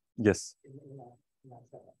there. Yes. In that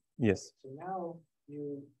setup. Yes. So now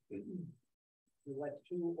you let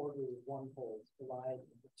 2 order 1 poles collide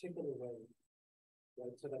in a particular way,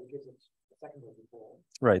 right? So that it gives it a second order pole.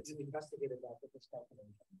 Right. You investigated that with this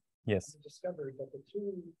calculation. Yes. And you discovered that the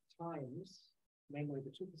 2 times, namely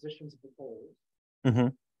the 2 positions of the poles,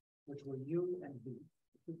 which were U and V,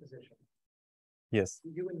 the 2 positions. Yes.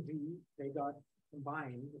 U and V, they got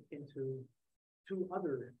combined into 2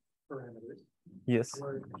 other parameters. Yes.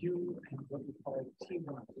 Where U and what we call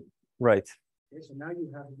T1. Right. Okay, so now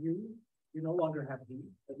you have U, you no longer have V,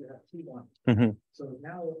 but you have T1. So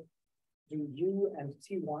now, do U and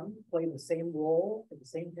T1 play the same role in the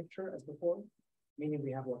same picture as before? Meaning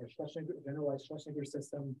we have like a generalized Schlesinger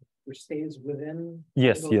system, which stays within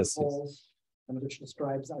poles, and which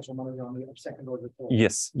describes isomonodromy of second order poles.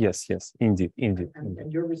 Yes. Indeed.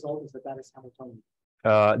 And your result is that is Hamiltonian.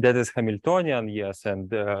 That is Hamiltonian, yes, and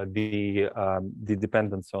the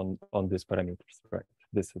dependence on these parameters, right?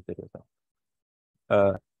 This is the result. They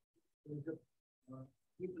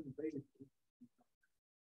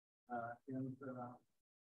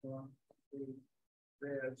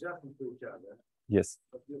are adjacent to each other. Yes.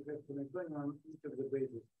 But you have Hamiltonian on each of the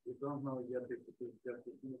bases. You don't know yet if it is just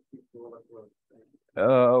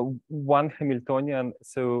one Hamiltonian.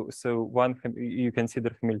 So you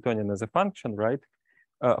consider Hamiltonian as a function, right?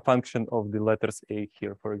 Function of the letters A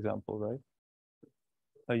here, for example, right?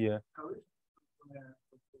 Yeah.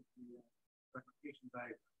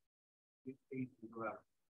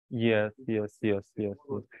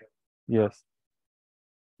 Yes.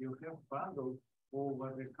 You have bundles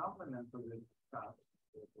over the components of the stuff.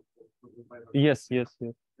 Yes.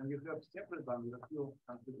 And you have separate bundles that you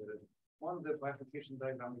consider on the bifurcation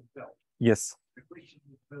diagram itself. Yes. The question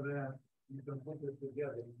is whether you can put it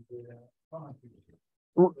together in the common picture.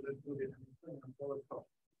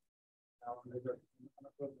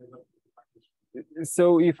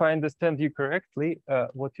 So if I understand you correctly,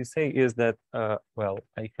 what you say is that, well,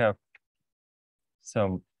 I have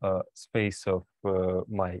some space of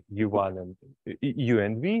my U1 and U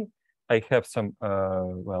and V. I have some,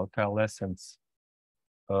 well, coalescence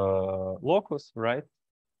locus, right?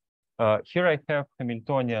 Here I have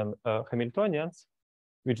Hamiltonians,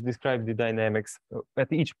 which describe the dynamics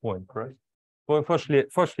at each point, right? For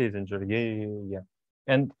Schlesinger, yeah.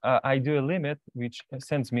 And I do a limit which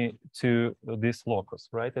sends me to this locus,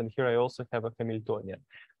 right? And here I also have a Hamiltonian.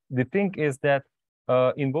 The thing is that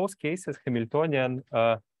in both cases, Hamiltonian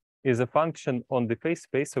is a function on the phase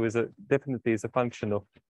space, so definitely is a function of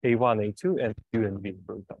A1, A2, and U and V,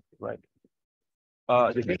 for example, right?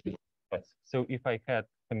 So if I had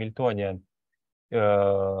Hamiltonian,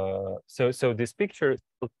 so this picture is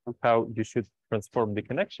how you should transform the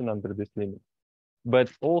connection under this limit.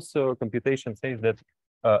 But also computation says that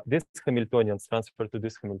this Hamiltonians transfer to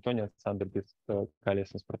this Hamiltonians under this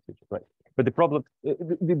coalescence procedure, right? But the problem,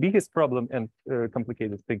 the biggest problem and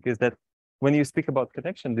complicated thing is that when you speak about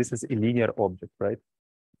connection, this is a linear object, right?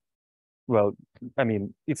 Well, I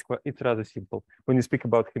mean, it's rather simple. When you speak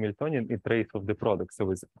about Hamiltonian, it's trace of the product,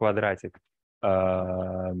 so it's a quadratic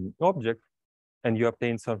object, and you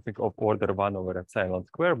obtain something of order 1 over epsilon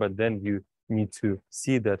square, but then you need to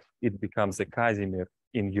see that it becomes a Casimir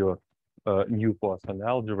in your new Poisson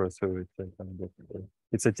algebra. So it's a kind of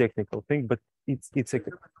it's a technical thing, but it's a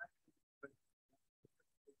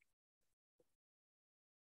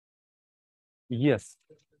yes.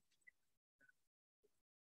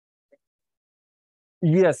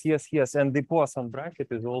 Yes, and the Poisson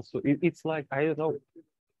bracket is also it's like, I don't know.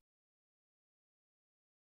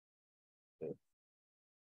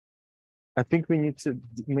 I think we need to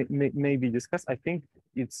maybe discuss. I think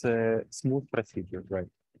it's a smooth procedure, right?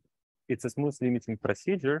 it's a smooth limiting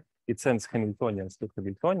procedure. It sends Hamiltonians to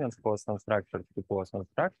Hamiltonians, Poisson structure to Poisson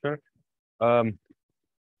structure.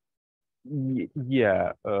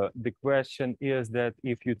 Yeah, the question is that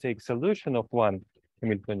if you take solution of one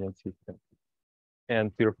Hamiltonian system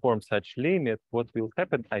and perform such limit, what will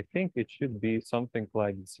happen? I think it should be something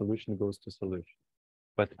like the solution goes to solution,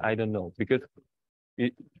 but I don't know because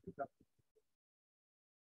it.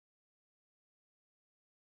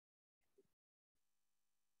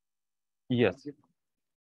 Yes.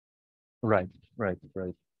 Right.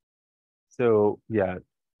 So yeah,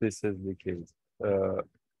 this is the case.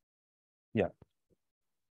 Yeah.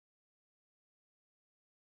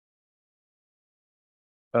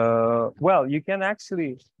 Well, you can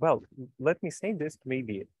actually, well, let me say this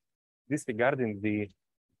maybe disregarding the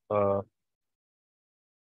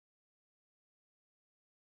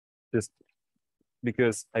just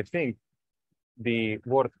because I think the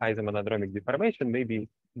word isomonodromic deformation may be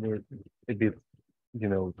a bit, you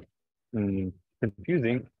know,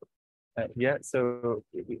 confusing. Yeah, so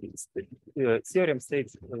theorem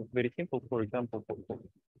states very simple, for example,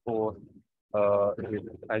 for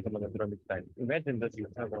isomonodromic type. Imagine that you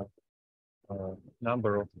have a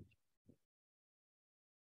number of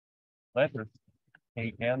letters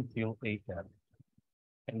an till an,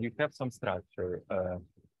 and you have some structure,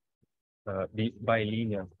 the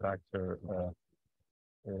bilinear structure,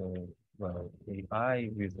 well, AI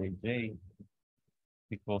with AJ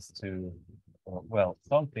equals to, well,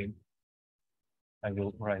 something. I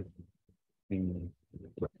will write the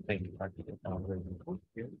same structure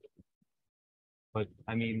here. But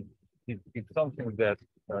I mean, it's something that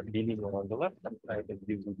linear on the left hand side and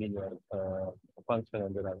gives you linear function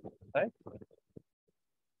on the right hand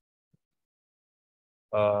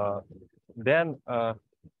side. Then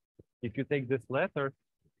if you take this letter,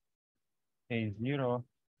 A0,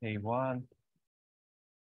 A1,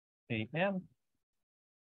 AN,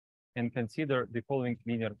 and consider the following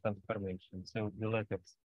linear transformation. So the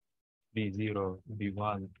letters B0,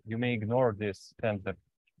 B1, you may ignore this center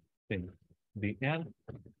thing. The N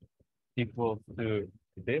equals to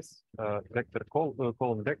this vector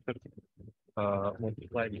column vector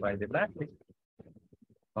multiplied by the matrix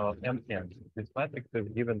MN. This matrix is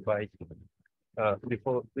given by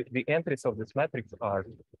the entries of this matrix are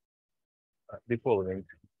the following.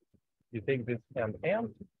 You take this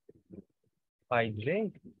MN,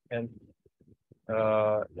 IJ, and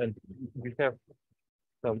we have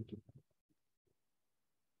some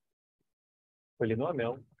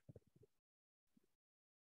polynomial.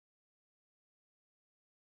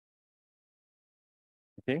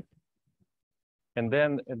 Okay, and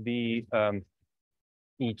then the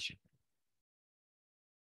each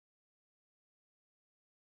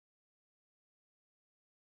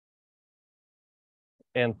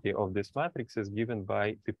entry of this matrix is given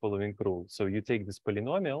by the following rule. So you take this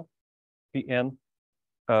polynomial, Pn,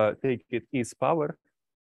 take it is power,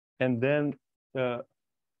 and then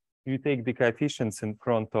you take the coefficients in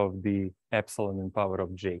front of the epsilon in power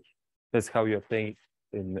of j. That's how you obtain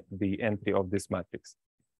in the entry of this matrix,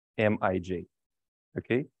 Mij.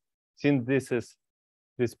 Okay, since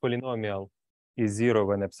this polynomial is 0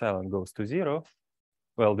 when epsilon goes to 0,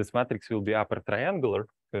 well, this matrix will be upper triangular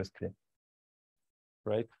firstly,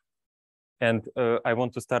 right? And I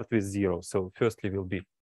want to start with 0. So firstly will be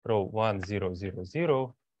row 1, 0, 0,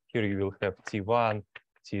 0. Here you will have T1,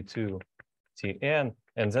 T2, Tn,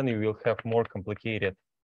 and then you will have more complicated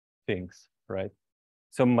things, right?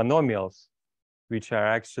 Some monomials, which are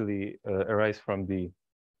actually arise from the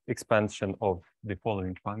expansion of the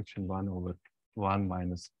following function 1 over 1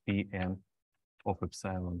 minus Pn of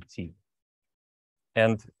epsilon t.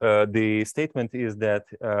 And the statement is that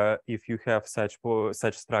if you have such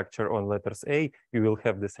structure on letters A, you will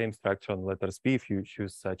have the same structure on letters B if you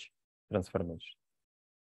choose such transformation.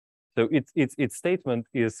 So its statement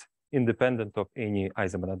is independent of any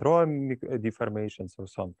isomonodromic deformations or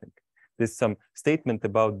something. There's some statement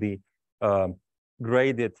about the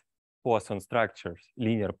graded Poisson structures,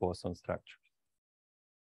 linear Poisson structures.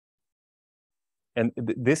 And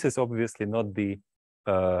this is obviously not the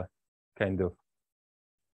kind of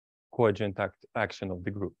coadjuvant action of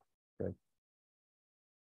the group, right?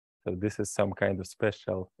 So this is some kind of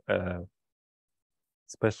special,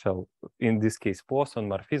 in this case, Poisson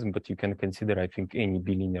morphism, but you can consider, I think, any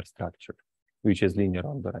bilinear structure, which is linear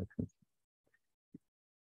on the right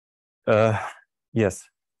hand. Yes,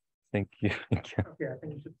 thank you. Thank you. Okay, I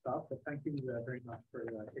think we should stop, but thank you very much for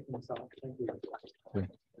taking this off. Thank you. Yeah.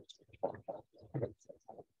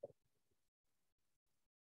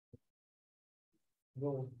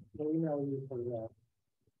 We'll email you for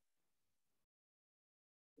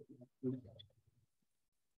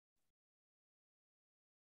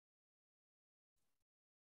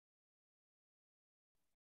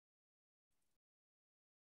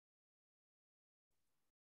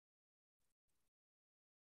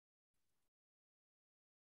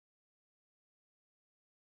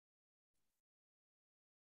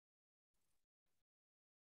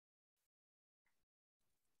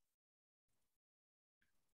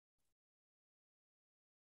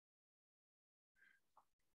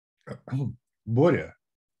Боря.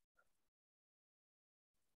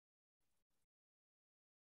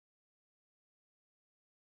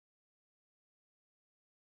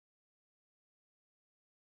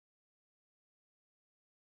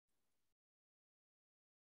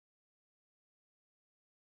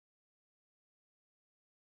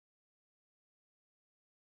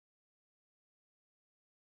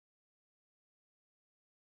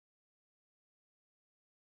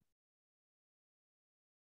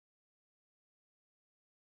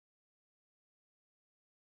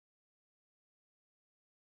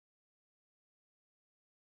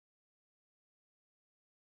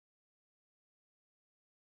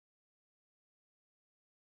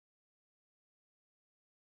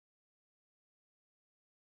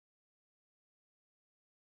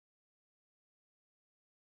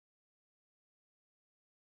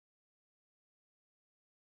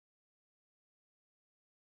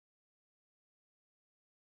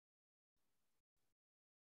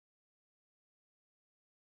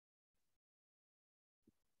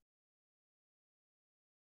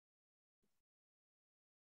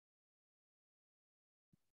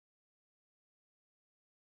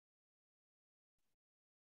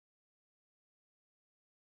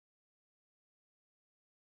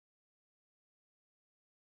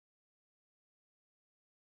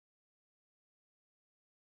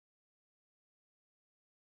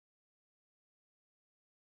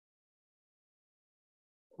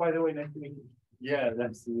 By the way, nice to meet you. Yeah,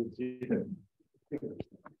 nice to meet you.